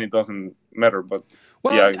then it doesn't matter. But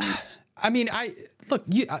well, yeah, I mean,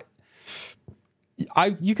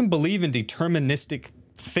 you can believe in deterministic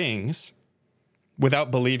things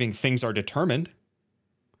without believing things are determined.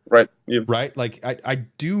 Right. Yeah. Right. Like I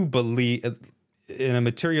do believe in a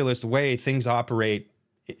materialist way, things operate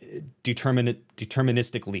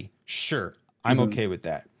deterministically. Sure. I'm okay with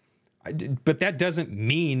that. But that doesn't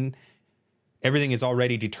mean everything is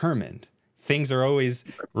already determined. Things are always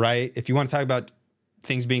right. If you want to talk about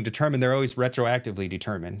things being determined, they're always retroactively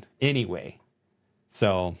determined anyway.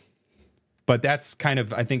 So, but that's kind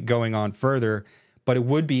of, I think, going on further, but it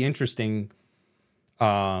would be interesting,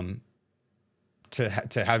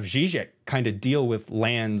 to have Zizek kind of deal with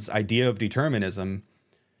Land's idea of determinism,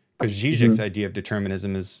 because Zizek's idea of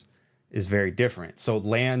determinism is very different. So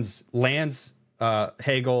Land's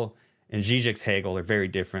Hegel and Zizek's Hegel are very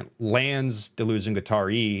different. Land's delusion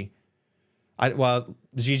guitar-y,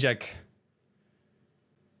 Zizek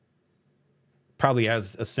probably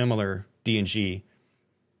has a similar D&G,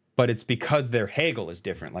 but it's because their Hegel is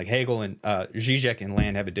different. Like Hegel and Zizek and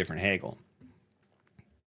Land have a different Hegel.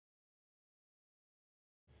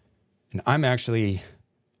 And I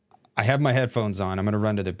have my headphones on. I'm going to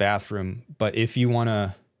run to the bathroom, but if you want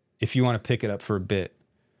to pick it up for a bit,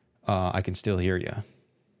 I can still hear you.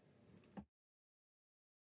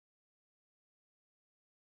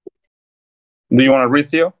 Do you want to read,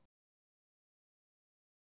 Theo?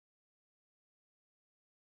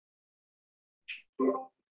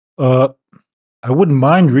 I wouldn't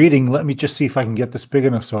mind reading. Let me just see if I can get this big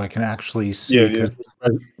enough so I can actually see, because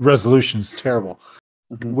resolution is terrible.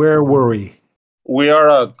 Where were we? We are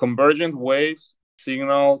at convergent waves,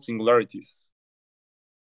 signal singularities.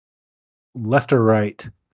 Left or right?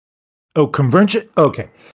 Oh, convergent. Okay.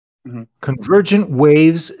 Convergent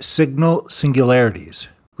waves signal singularities,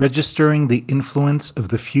 registering the influence of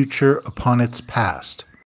the future upon its past.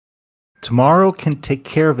 Tomorrow can take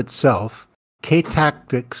care of itself.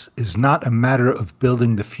 K-tactics is not a matter of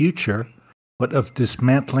building the future, but of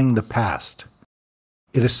dismantling the past.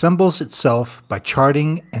 It assembles itself by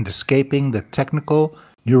charting and escaping the technical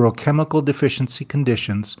neurochemical deficiency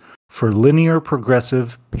conditions for linear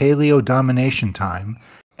progressive paleo-domination time,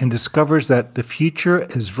 and discovers that the future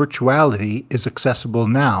as virtuality is accessible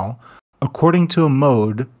now according to a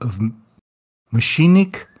mode of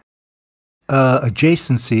machinic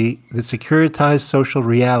adjacency that securitized social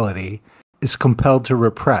reality is compelled to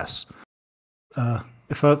repress.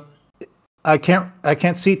 I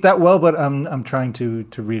can't see it that well, but I'm trying to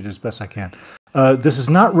read it as best I can. This is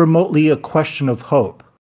not remotely a question of hope,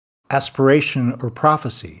 aspiration, or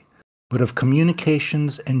prophecy, but of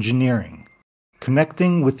communications engineering,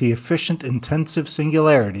 connecting with the efficient intensive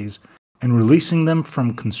singularities and releasing them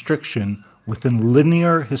from constriction within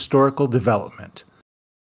linear historical development.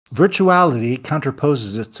 Virtuality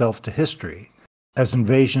counterposes itself to history as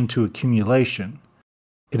invasion to accumulation.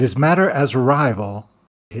 It is matter as arrival,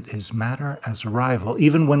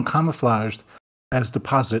 even when camouflaged as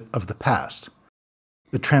deposit of the past.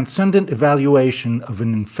 The transcendent evaluation of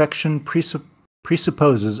an infection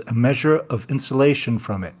presupposes a measure of insulation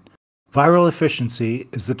from it. Viral efficiency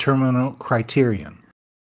is the terminal criterion.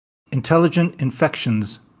 Intelligent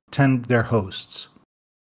infections tend their hosts.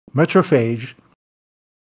 Metrophage,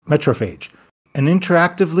 an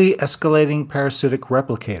interactively escalating parasitic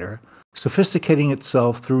replicator, sophisticating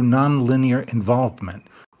itself through non-linear involvement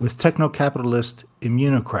with techno-capitalist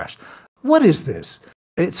immunocrash. What is this?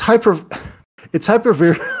 It's hypervirulent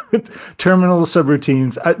terminal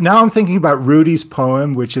subroutines. Now I'm thinking about Rudy's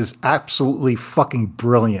poem, which is absolutely fucking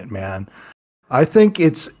brilliant, man. I think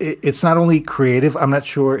it's not only creative. I'm not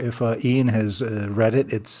sure if Ian has read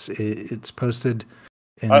it. It's posted.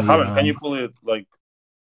 I haven't. Can you pull it? Like,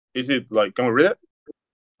 is it like? Can we read it?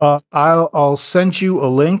 I'll send you a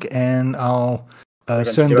link, and I'll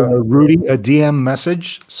send Rudy a DM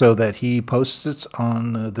message so that he posts it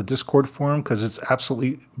on the Discord forum, because it's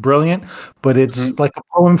absolutely brilliant. But it's like a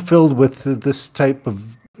poem filled with this type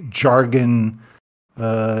of jargon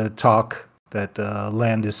talk that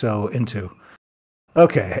Land is so into.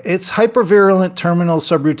 Okay, its hypervirulent terminal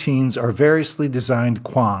subroutines are variously designed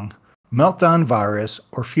Quang, Meltdown virus,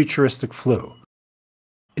 or futuristic flu.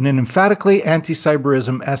 In an emphatically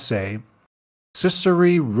anti-cyberism essay,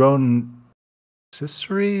 Cicely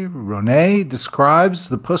Ronay describes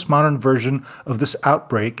the postmodern version of this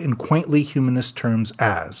outbreak in quaintly humanist terms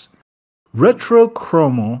as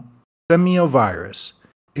retrochromal semiovirus,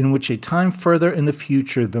 in which a time further in the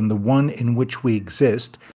future than the one in which we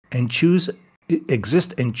exist and choose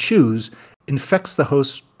infects the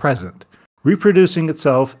host's present, reproducing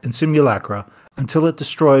itself in simulacra until it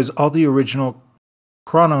destroys all the original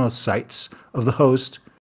chronocytes of the host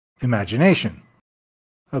imagination.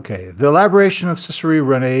 Okay, the elaboration of Cicely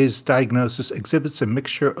Ronay's diagnosis exhibits a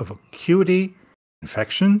mixture of acuity,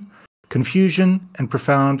 infection, confusion, and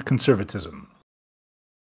profound conservatism.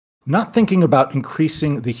 Not thinking about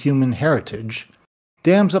increasing the human heritage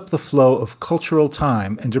dams up the flow of cultural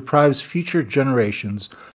time and deprives future generations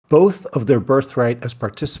both of their birthright as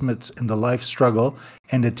participants in the life struggle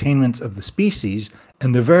and attainments of the species,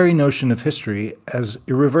 and the very notion of history as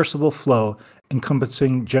irreversible flow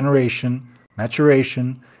encompassing generation,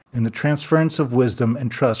 maturation, and the transference of wisdom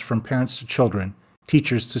and trust from parents to children,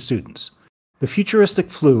 teachers to students. The futuristic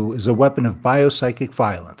flu is a weapon of biopsychic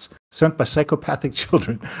violence sent by psychopathic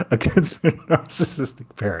children against their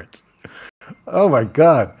narcissistic parents. Oh my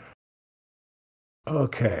God.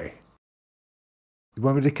 Okay. You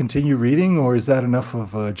want me to continue reading, or is that enough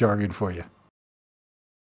of jargon for you?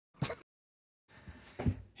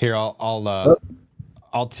 Here, I'll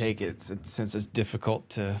take it since it's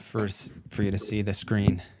difficult for you to see the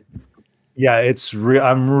screen. Yeah,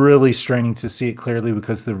 I'm really straining to see it clearly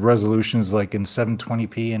because the resolution is like in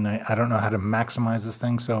 720p, and I don't know how to maximize this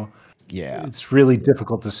thing, so yeah, it's really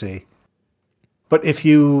difficult to see. But if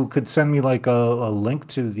you could send me like a link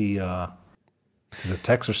to the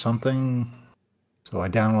text or something, so I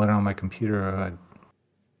download it on my computer.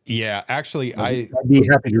 Yeah, actually, I'd be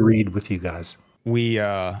happy to read with you guys. We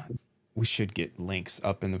should get links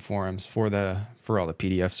up in the forums for all the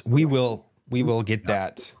PDFs. We will get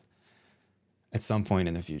that at some point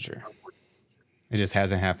in the future. It just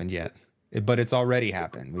hasn't happened yet, but it's already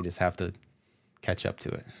happened. We just have to catch up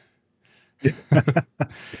to it.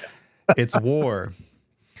 It's war.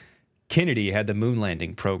 Kennedy had the moon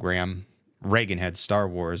landing program. Reagan had Star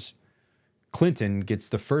Wars. Clinton gets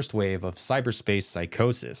the first wave of cyberspace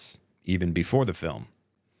psychosis, even before the film.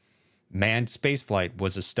 Manned spaceflight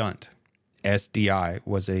was a stunt. SDI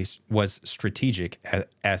was strategic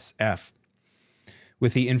SF.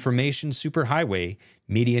 With the information superhighway,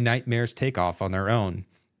 media nightmares take off on their own.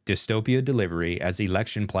 Dystopia delivery as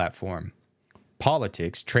election platform.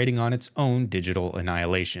 Politics trading on its own digital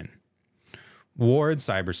annihilation. War in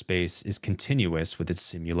cyberspace is continuous with its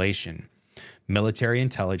simulation. Military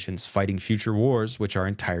intelligence fighting future wars which are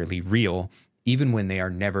entirely real, even when they are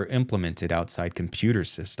never implemented outside computer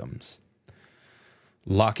systems.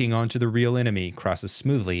 Locking onto the real enemy crosses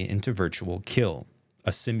smoothly into virtual kill,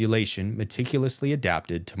 a simulation meticulously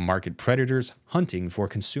adapted to market predators hunting for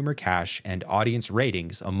consumer cash and audience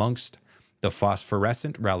ratings amongst the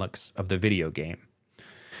phosphorescent relics of the video game.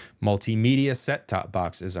 Multimedia set-top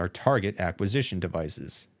boxes are target acquisition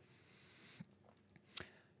devices.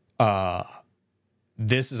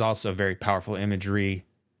 This is also very powerful imagery.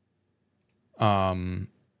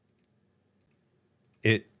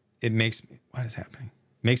 It makes me, what is happening?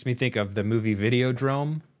 Makes me think of the movie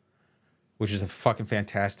Videodrome, which is a fucking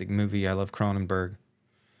fantastic movie. I love Cronenberg.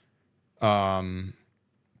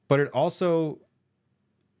 But it also,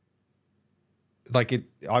 like, it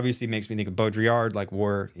obviously makes me think of Baudrillard, like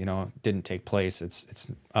war, you know, didn't take place. It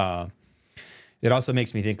also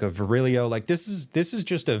makes me think of Virilio. Like, this is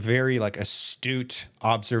just a very, like, astute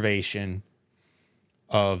observation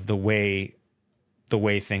of the way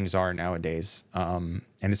things are nowadays. And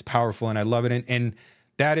it's powerful, and I love it. And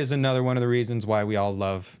that is another one of the reasons why we all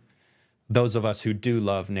love, those of us who do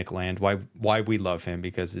love Nick Land, why we love him,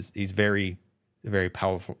 because he's very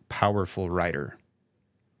powerful writer.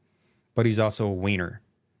 But he's also a wiener.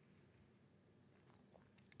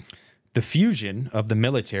 The fusion of the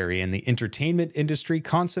military and the entertainment industry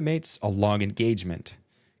consummates a long engagement.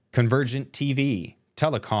 Convergent TV,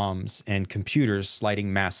 telecoms, and computers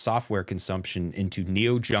sliding mass software consumption into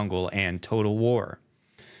neo-jungle and total war.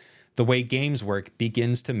 The way games work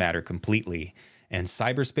begins to matter completely, and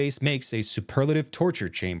cyberspace makes a superlative torture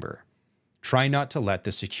chamber. Try not to let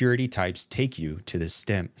the security types take you to the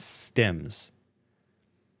stems.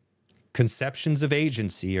 Conceptions of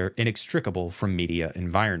agency are inextricable from media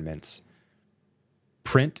environments.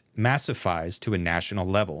 Print massifies to a national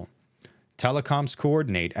level. Telecoms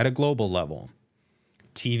coordinate at a global level.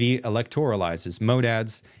 TV electoralizes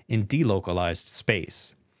monads in delocalized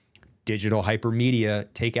space. Digital hypermedia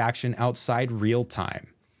take action outside real time.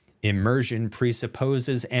 Immersion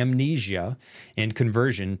presupposes amnesia and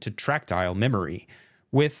conversion to tactile memory,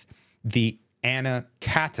 with the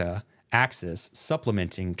anakata axis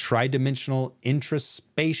supplementing tridimensional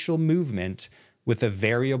intraspatial movement with a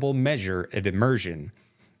variable measure of immersion,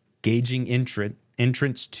 gauging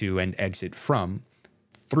entrance to and exit from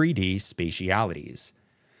 3D spatialities.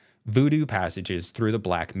 Voodoo passages through the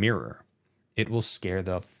black mirror. It will scare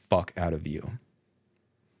the fuck out of you.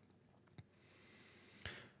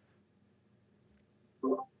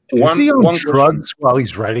 Is he on drugs while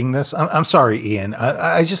he's writing this? I'm sorry, Ian.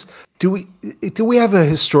 I just do we have a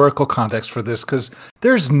historical context for this? Because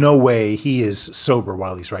there's no way he is sober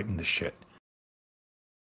while he's writing this shit.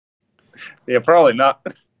 Yeah, probably not.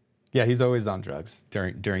 Yeah, he's always on drugs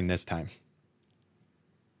during this time.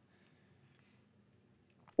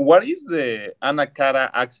 What is the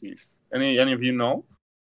Anakara axis? Any of you know?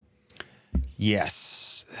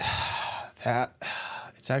 Yes, that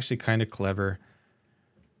it's actually kind of clever.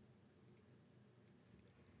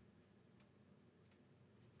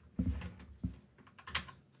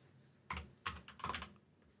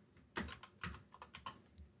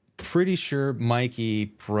 Pretty sure Mikey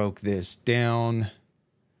broke this down.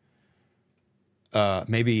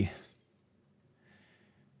 Maybe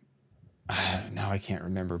now I can't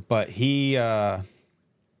remember, but he it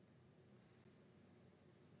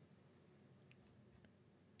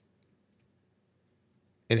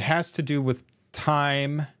has to do with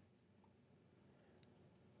time.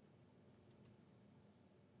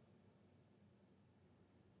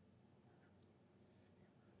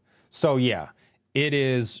 So yeah, it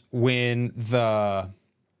is when the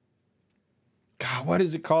God, what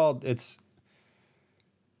is it called? It's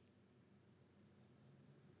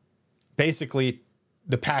basically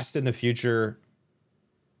the past and the future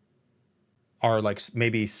are like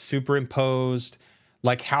maybe superimposed,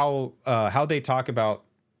 like how they talk about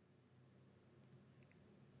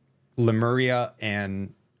Lemuria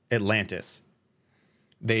and Atlantis.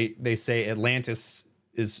 They say Atlantis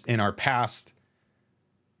is in our past,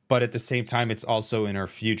 but at the same time it's also in our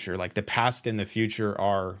future. Like the past and the future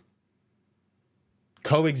are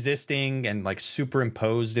coexisting and like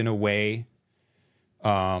superimposed in a way.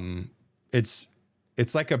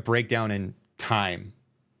 It's like a breakdown in time.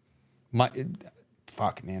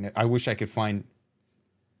 Fuck, man. I wish I could find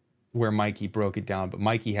where Mikey broke it down, but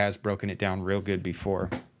Mikey has broken it down real good before.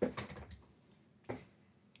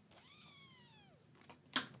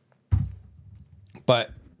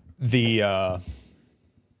 But the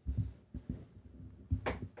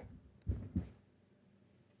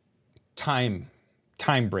time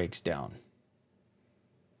breaks down.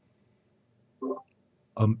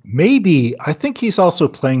 Maybe I think he's also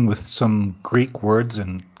playing with some Greek words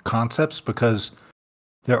and concepts, because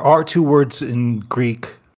there are two words in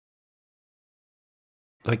Greek,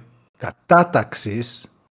 like katataxis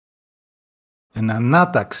and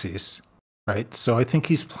anataxis, right? So I think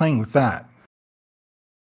he's playing with that.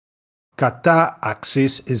 Kata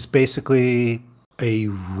axis is basically a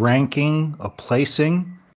ranking, a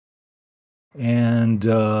placing. And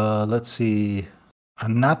let's see,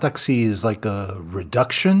 anataxi is like a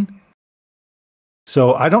reduction.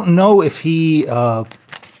 So I don't know if he's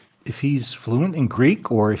fluent in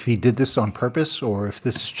Greek or if he did this on purpose or if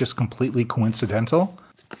this is just completely coincidental.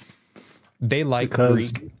 They like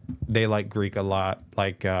Greek. They like Greek a lot.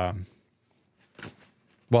 Like, well,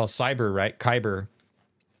 cyber, right? Kyber,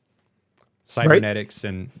 cybernetics,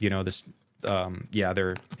 right? And this.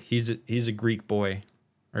 Yeah, he's a Greek boy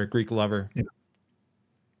or a Greek lover. Yeah.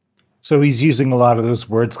 So he's using a lot of those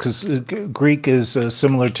words because Greek is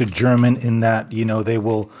similar to German in that, they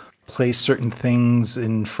will place certain things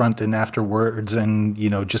in front and after words and,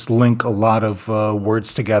 just link a lot of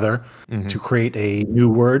words together to create a new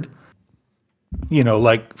word.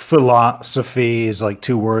 Like philosophy is like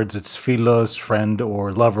two words. It's philos, friend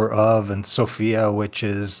or lover of, and Sophia, which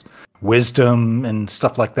is wisdom and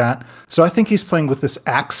stuff like that. So I think he's playing with this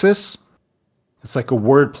axis. It's like a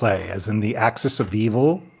word play, as in the axis of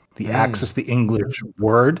evil. The axis, the English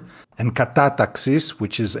word, and katataxis,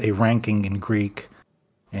 which is a ranking in Greek.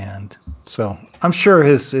 And so I'm sure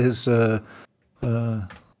his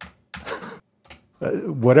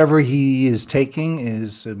whatever he is taking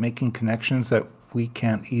is making connections that we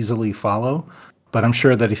can't easily follow. But I'm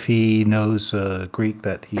sure that if he knows Greek,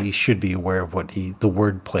 that he should be aware of the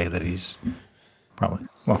word play that he's probably.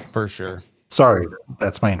 Well, for sure. Sorry,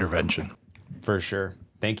 that's my intervention. For sure.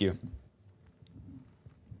 Thank you.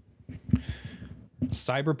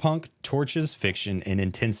 Cyberpunk torches fiction in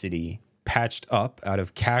intensity, patched up out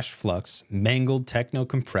of cache flux, mangled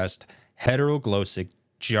techno-compressed, heteroglossic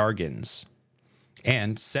jargons,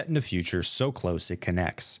 and set in a future so close it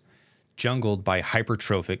connects, jungled by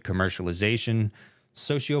hypertrophic commercialization,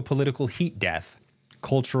 socio-political heat death,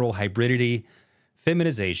 cultural hybridity,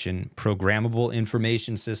 feminization, programmable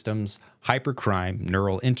information systems, hypercrime,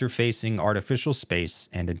 neural interfacing, artificial space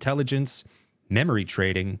and intelligence, memory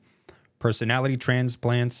trading, personality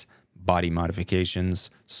transplants, body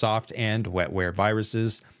modifications, soft and wetware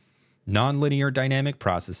viruses, nonlinear dynamic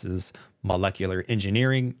processes, molecular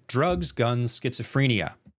engineering, drugs, guns,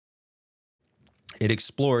 schizophrenia. It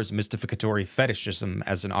explores mystificatory fetishism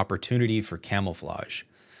as an opportunity for camouflage,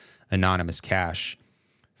 anonymous cache,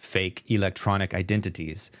 fake electronic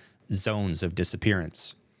identities, zones of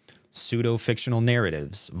disappearance, pseudo-fictional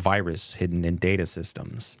narratives, virus hidden in data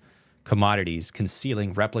systems, commodities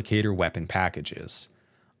concealing replicator weapon packages,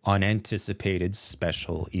 unanticipated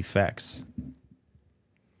special effects.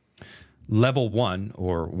 Level 1,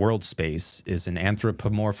 or world space, is an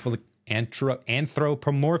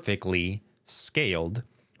anthropomorphically scaled,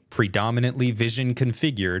 predominantly vision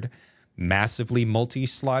configured, massively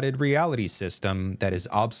multi-slotted reality system that is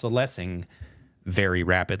obsolescing very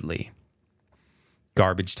rapidly.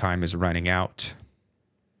 Garbage time is running out.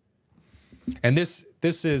 And this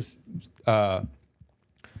is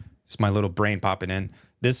it's my little brain popping in.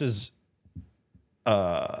 This is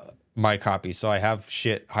my copy, so I have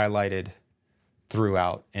shit highlighted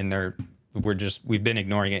throughout, and we've been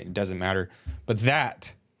ignoring it. It doesn't matter. But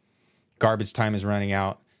that garbage time is running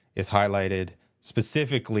out is highlighted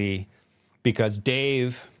specifically because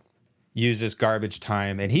Dave uses garbage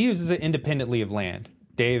time, and he uses it independently of land.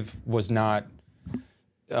 Dave was not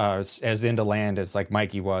as into land as like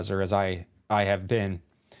Mikey was, or as I have been.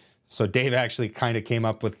 So Dave actually kind of came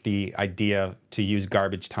up with the idea to use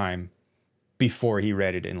garbage time before he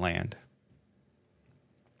read it in land.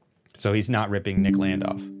 So he's not ripping Nick Land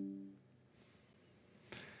off.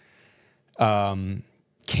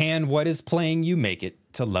 Can what is playing you make it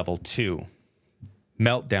to level 2?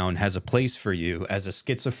 Meltdown has a place for you as a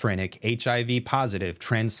schizophrenic, HIV-positive,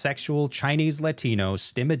 transsexual, Chinese Latino,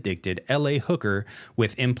 STEM-addicted LA hooker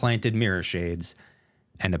with implanted mirror shades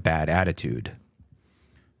and a bad attitude.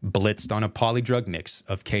 Blitzed on a polydrug mix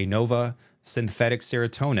of K-Nova, synthetic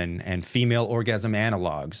serotonin, and female orgasm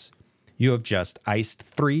analogs, you have just iced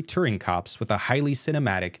 3 Turing cops with a highly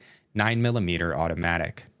cinematic 9mm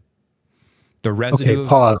automatic. The residue. Okay,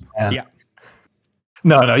 pause, man. Yeah.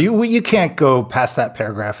 No, you can't go past that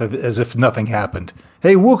paragraph as if nothing happened.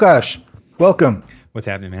 Hey, Łukasz, welcome. What's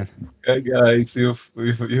happening, man? Hey guys, you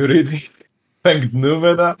reading Thank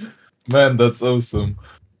Numena? Man, that's awesome.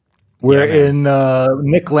 We're in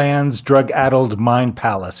Nick Land's drug-addled mind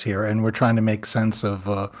palace here, and we're trying to make sense of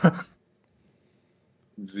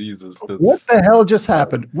Jesus. What the hell just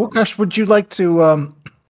happened. Łukasz, would you like to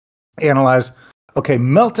analyze? Okay,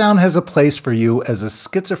 Meltdown has a place for you as a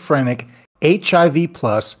schizophrenic, HIV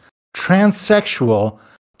plus, transsexual,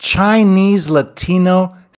 Chinese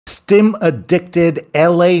Latino, STEM addicted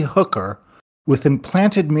LA hooker with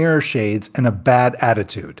implanted mirror shades and a bad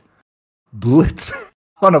attitude. Blitz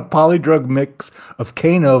on a polydrug mix of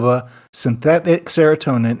K-Nova, synthetic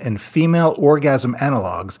serotonin, and female orgasm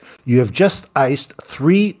analogs, you have just iced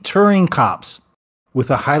 3 Turing cops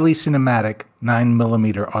with a highly cinematic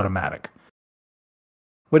 9mm automatic.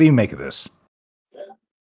 What do you make of this?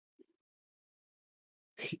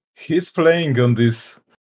 He's playing on this,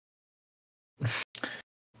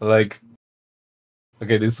 like,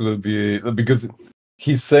 okay, this will be, because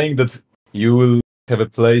he's saying that you will have a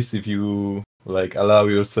place if you like allow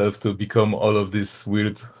yourself to become all of this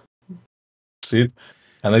weird shit.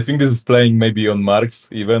 And I think this is playing maybe on Marx,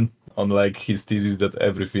 even on like his thesis that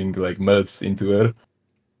everything like melts into air.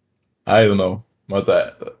 I don't know,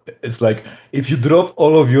 but it's like if you drop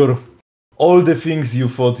all the things you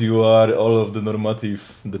thought you are, all of the normative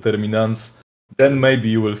determinants, then maybe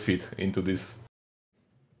you will fit into this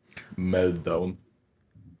meltdown.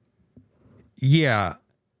 Yeah.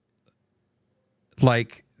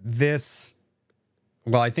 Like this,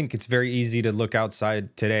 well, I think it's very easy to look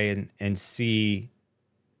outside today and see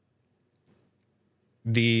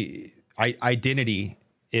the identity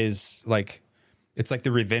is like, it's like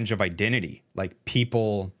the revenge of identity. Like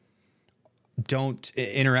people don't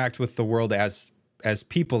interact with the world as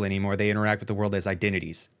people anymore. They interact with the world as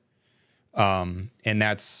identities. And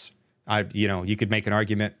that's, you could make an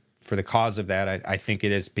argument for the cause of that. I think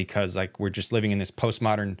it is because like we're just living in this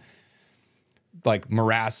postmodern like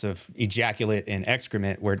morass of ejaculate and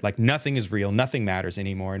excrement where like nothing is real, nothing matters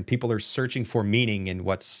anymore. And people are searching for meaning in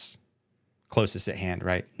what's closest at hand,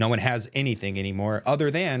 right? No one has anything anymore other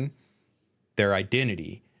than their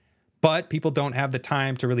identity. But people don't have the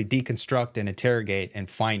time to really deconstruct and interrogate and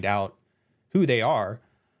find out who they are.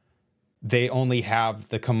 They only have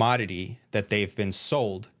the commodity that they've been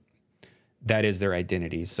sold. That is their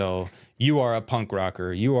identity. So you are a punk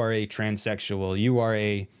rocker, you are a transsexual, you are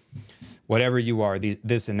a whatever you are,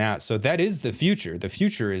 this and that. So that is the future. The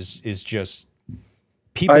future is just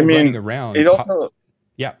people running around. It also,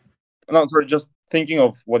 yeah. No, sorry, just thinking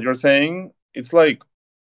of what you're saying, it's like,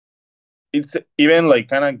 it's even like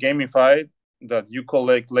kind of gamified that you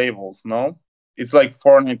collect labels, no? It's like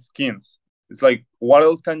Fortnite skins. It's like, what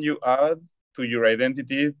else can you add to your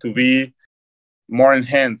identity to be more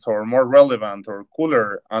enhanced or more relevant or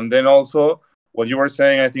cooler? And then also, what you were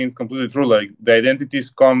saying, I think it's completely true. Like the identities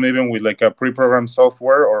come even with like a pre-programmed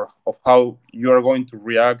software or of how you are going to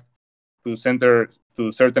react to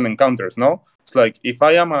certain encounters, no? It's like, if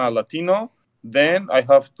I am a Latino, then I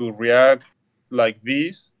have to react like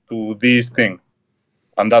this to this thing,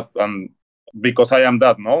 and because I am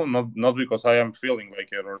that, no, not because I am feeling like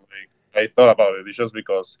it or like I thought about it. It's just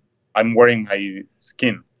because I'm wearing my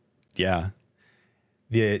skin. Yeah,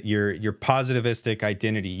 your positivistic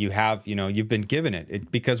identity you have, you've been given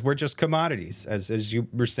it because we're just commodities, as you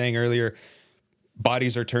were saying earlier.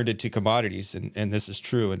 Bodies are turned into commodities, and this is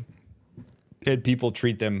true, and people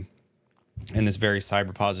treat them in this very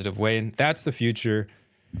cyber positive way, and that's the future.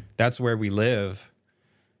 That's where we live.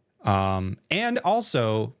 And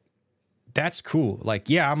also, that's cool. Like,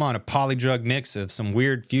 yeah, I'm on a polydrug mix of some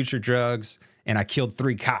weird future drugs, and I killed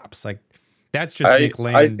 3 cops. Like, that's just Nick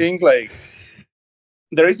Land. I think, like,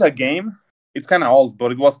 there is a game. It's kind of old,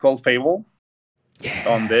 but it was called Fable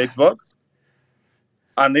on the Xbox.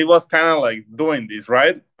 And it was kind of, like, doing this,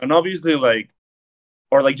 right? And obviously, like,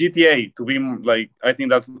 or, like, GTA, to be, like, I think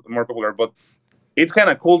that's more popular. But it's kind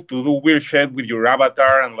of cool to do weird shit with your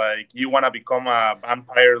avatar, and like you want to become a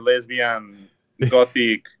vampire, lesbian,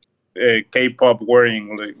 gothic, K-pop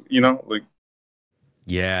wearing, like, like.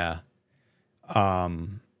 Yeah. What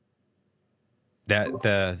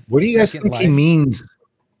do you guys think he means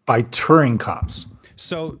by Turing cops?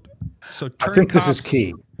 So Turing I think this is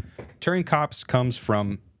key. Turing cops comes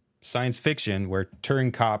from science fiction, where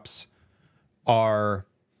Turing cops are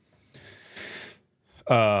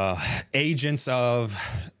agents of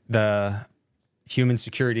the human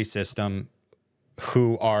security system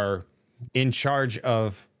who are in charge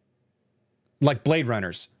of, like, Blade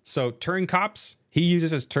Runners. So Turing cops, he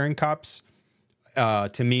uses Turing cops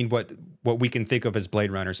to mean what we can think of as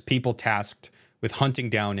Blade Runners, people tasked with hunting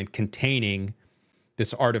down and containing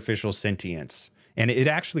this artificial sentience. And it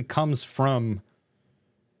actually comes from,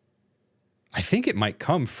 I think it might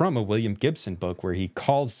come from a William Gibson book where he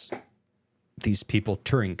calls these people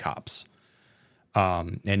Turing cops.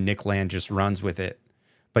 And Nick Land just runs with it.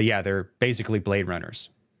 But yeah, they're basically Blade Runners.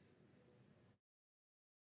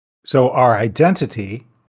 So our identity,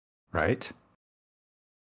 right?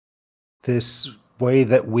 This way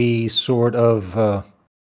that we sort of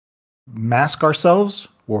mask ourselves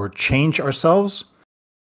or change ourselves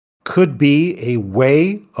could be a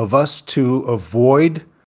way of us to avoid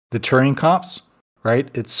the Turing cops, right?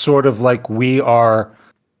 It's sort of like we are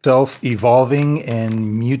self-evolving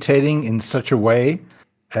and mutating in such a way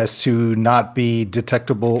as to not be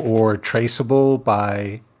detectable or traceable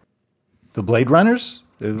by the Blade Runners.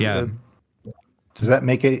 Yeah. Does that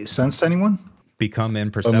make any sense to anyone? Become Or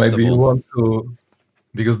imperceptible. maybe you want to,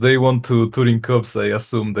 because they want to, Turing cops, I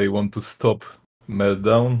assume they want to stop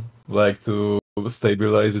Meltdown, like to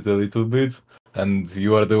stabilize it a little bit, and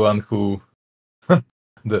you are the one who,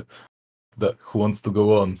 the who wants to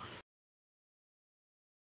go on.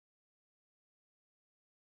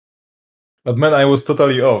 But man, I was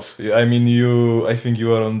totally off. I mean, I think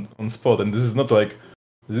you are on spot, and this is not like,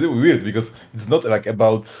 this is weird because it's not like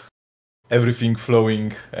about everything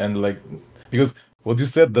flowing and like, because what you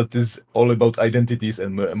said that is all about identities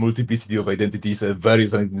and multiplicity of identities and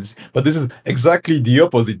various identities, but this is exactly the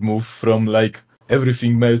opposite move from like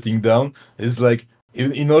everything melting down. It's like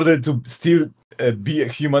in order to still be a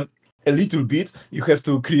human a little bit, you have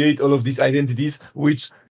to create all of these identities which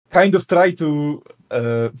kind of try to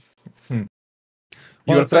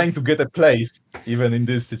you are trying to get a place even in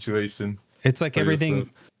this situation. It's like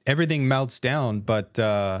everything melts down, but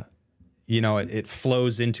you know, it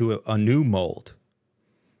flows into a new mold,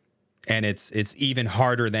 and it's even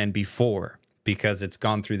harder than before because it's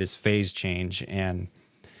gone through this phase change. And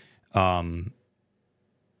and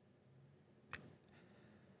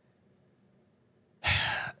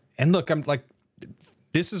look, I'm like,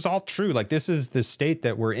 this is all true. Like, this is the state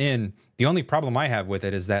that we're in. The only problem I have with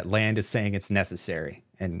it is that land is saying it's necessary,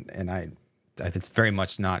 and it's very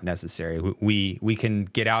much not necessary. We can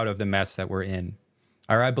get out of the mess that we're in,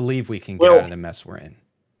 or I believe we can get out of the mess we're in.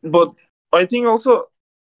 But I think also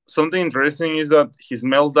something interesting is that his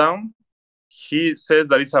Meltdown, he says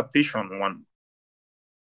that it's a fission one,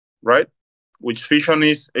 right? Which fission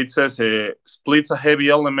is, it says, splits a heavy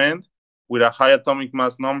element with a high atomic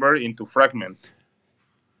mass number into fragments,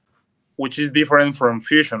 which is different from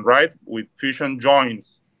fusion, right? With fusion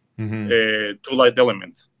joins two light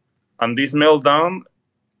elements. And this Meltdown,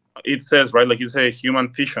 it says, right, like it's a human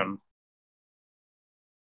fission.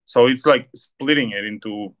 So it's like splitting it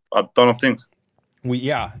into a ton of things.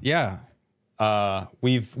 We've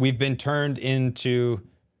been turned into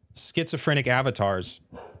schizophrenic avatars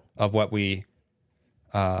of what we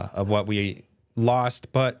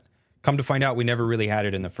lost, but come to find out, we never really had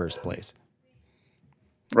it in the first place.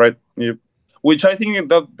 Right. Yep. Which I think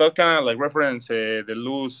that kind of like reference the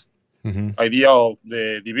loose idea of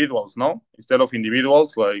the individuals, no? Instead of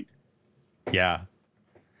individuals, like. Yeah.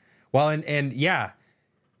 Well, and yeah,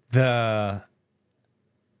 the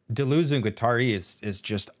Deleuze and Guattari is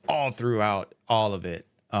just all throughout all of it.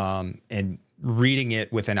 And reading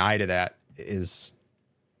it with an eye to that is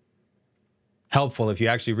helpful if you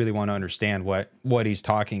actually really want to understand what he's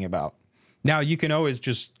talking about. Now, you can always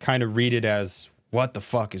just kind of read it as, what the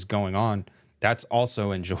fuck is going on? That's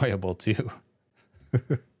also enjoyable too.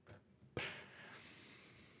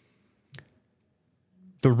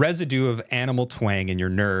 The residue of animal twang in your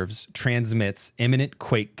nerves transmits imminent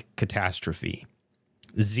quake catastrophe.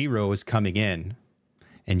 Zero is coming in,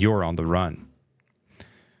 and you're on the run.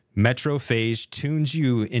 Metrophage tunes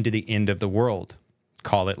you into the end of the world.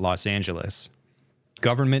 Call it Los Angeles.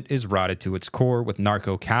 Government is rotted to its core with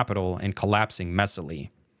narco-capital and collapsing messily.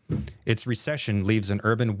 Its recession leaves an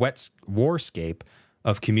urban warscape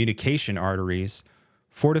of communication arteries,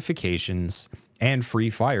 fortifications, and free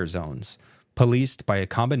fire zones, policed by a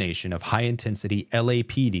combination of high-intensity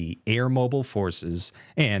LAPD air mobile forces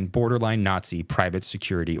and borderline Nazi private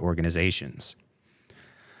security organizations.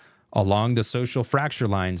 Along the social fracture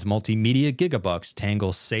lines, multimedia gigabucks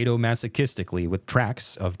tangle sadomasochistically with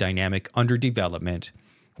tracks of dynamic underdevelopment,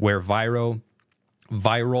 where viral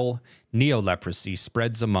neoleprosy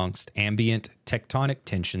spreads amongst ambient tectonic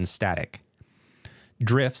tension static.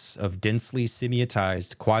 Drifts of densely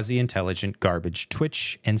semiotized quasi-intelligent garbage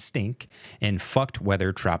twitch and stink in fucked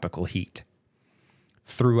weather tropical heat.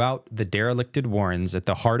 Throughout the derelicted warrens at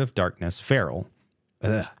the heart of darkness,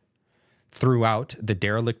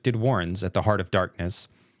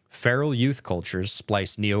 feral youth cultures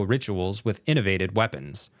splice neo-rituals with innovated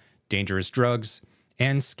weapons, dangerous drugs,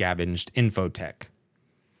 and scavenged infotech.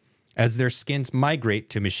 As their skins migrate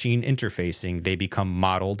to machine interfacing, they become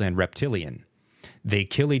mottled and reptilian. They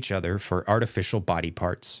kill each other for artificial body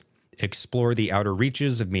parts, explore the outer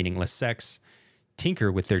reaches of meaningless sex,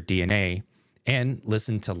 tinker with their DNA, and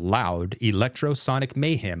listen to loud electrosonic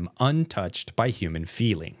mayhem untouched by human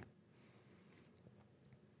feeling.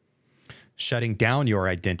 Shutting down your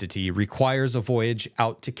identity requires a voyage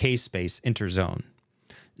out to K-space interzone.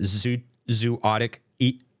 Zootic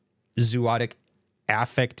zootic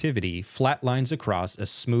affectivity flatlines across a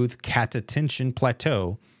smooth cat-attention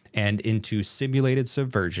plateau and into simulated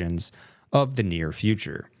subversions of the near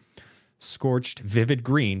future, scorched vivid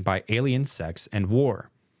green by alien sex and war.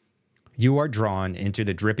 You are drawn into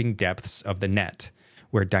the dripping depths of the net,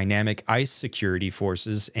 where dynamic ICE security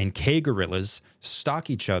forces and K-guerrillas stalk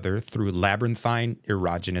each other through labyrinthine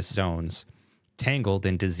erogenous zones, tangled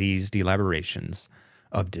in diseased elaborations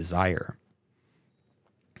of desire.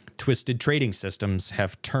 Twisted trading systems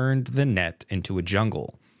have turned the net into a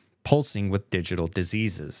jungle, pulsing with digital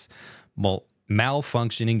diseases,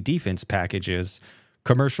 malfunctioning defense packages,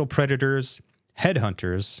 commercial predators,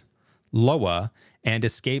 headhunters, Loa, and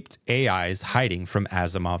escaped AIs hiding from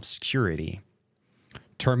Asimov's security.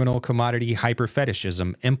 Terminal commodity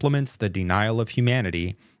hyperfetishism implements the denial of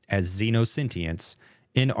humanity as xenosentience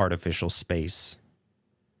in artificial space.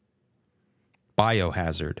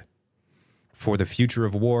 Biohazard. For the future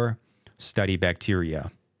of war, study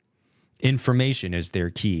bacteria. Information is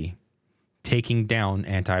their key. Taking down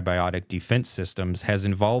antibiotic defense systems has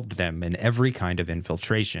involved them in every kind of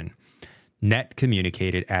infiltration.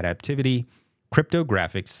 Net-communicated adaptivity,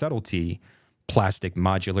 cryptographic subtlety, plastic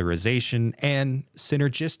modularization, and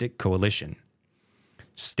synergistic coalition.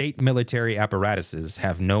 State military apparatuses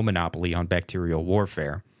have no monopoly on bacterial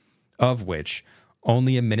warfare, of which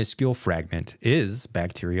only a minuscule fragment is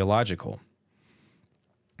bacteriological.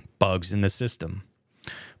 Bugs in the system.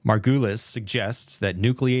 Margulis suggests that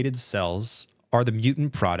nucleated cells are the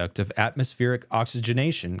mutant product of atmospheric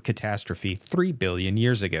oxygenation catastrophe 3 billion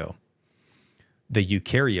years ago. The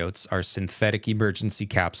eukaryotes are synthetic emergency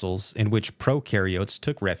capsules in which prokaryotes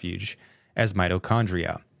took refuge as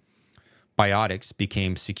mitochondria. Biotics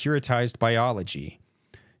became securitized biology.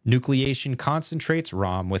 Nucleation concentrates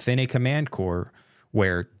ROM within a command core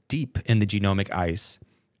where, deep in the genomic ice,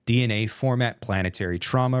 DNA format planetary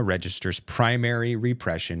trauma registers primary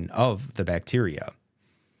repression of the bacteria.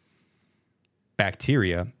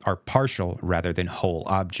 Bacteria are partial rather than whole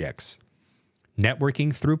objects.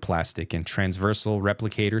 Networking through plastic and transversal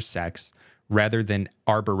replicator sex rather than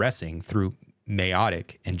arborescing through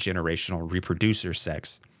meiotic and generational reproducer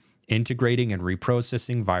sex, integrating and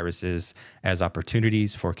reprocessing viruses as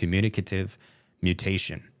opportunities for communicative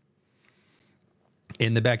mutation.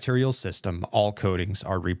 In the bacterial system, all codings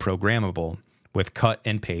are reprogrammable with cut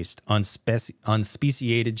and paste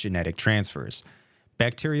unspeciated genetic transfers.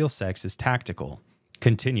 Bacterial sex is tactical,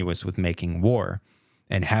 continuous with making war,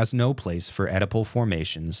 and has no place for Oedipal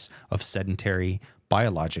formations of sedentary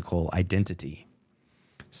biological identity.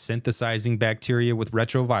 Synthesizing bacteria with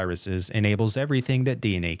retroviruses enables everything that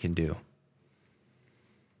DNA can do.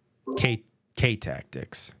 K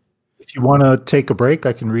tactics. If you want to take a break,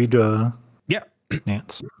 I can read Yeah.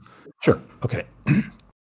 Nance. Sure. Okay.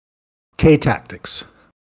 K tactics.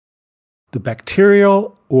 The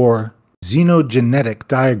bacterial or xenogenetic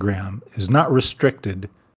diagram is not restricted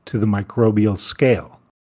to the microbial scale.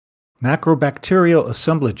 Macrobacterial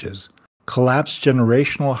assemblages collapse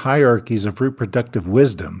generational hierarchies of reproductive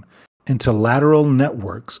wisdom into lateral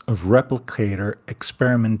networks of replicator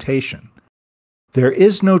experimentation. There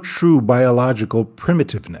is no true biological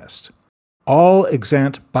primitiveness. All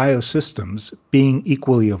extant biosystems being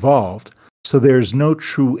equally evolved, so there is no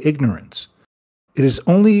true ignorance. It is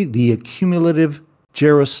only the accumulative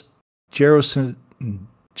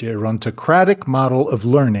gerontocratic model of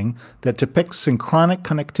learning that depicts synchronic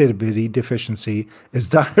connectivity deficiency as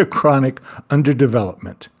diachronic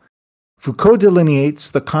underdevelopment. Foucault delineates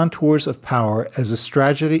the contours of power as a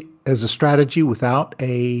strategy without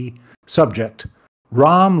a subject,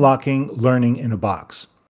 ROM locking learning in a box.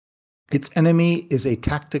 Its enemy is a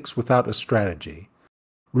tactics without a strategy,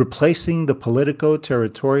 replacing the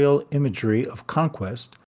politico-territorial imagery of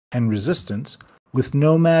conquest and resistance with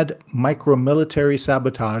nomad micro-military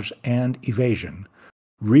sabotage and evasion,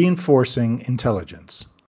 reinforcing intelligence.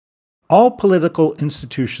 All political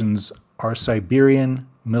institutions are Siberian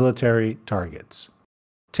military targets.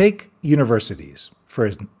 Take universities,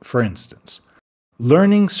 for instance.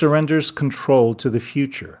 Learning surrenders control to the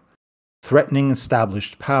future, threatening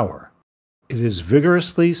established power. It is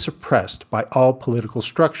vigorously suppressed by all political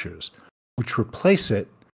structures, which replace it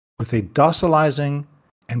with a docilizing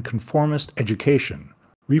and conformist education,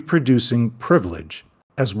 reproducing privilege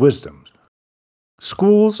as wisdom.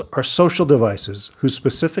 Schools are social devices whose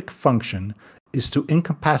specific function is to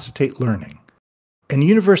incapacitate learning, and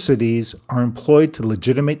universities are employed to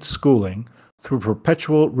legitimate schooling through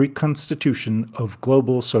perpetual reconstitution of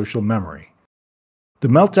global social memory. The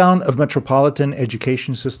meltdown of metropolitan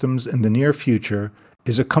education systems in the near future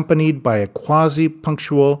is accompanied by a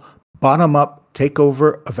quasi-punctual, bottom-up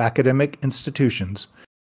takeover of academic institutions,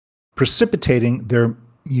 precipitating their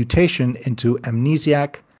mutation into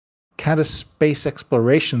amnesiac space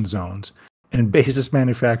exploration zones and bases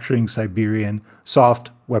manufacturing Siberian soft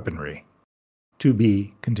weaponry. To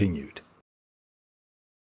be continued.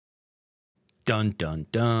 Dun, dun,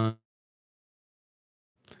 dun.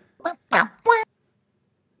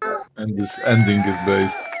 And this ending is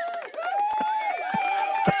based.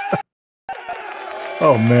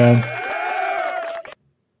 Oh, man.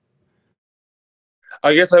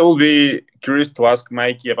 I guess I will be curious to ask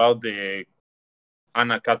Mikey about the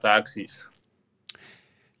Anakata axis.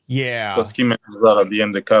 Yeah. Because he mentions that at the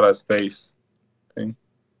end, the Kata space thing.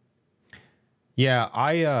 Yeah,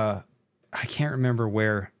 I can't remember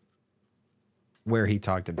where he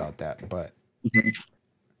talked about that, but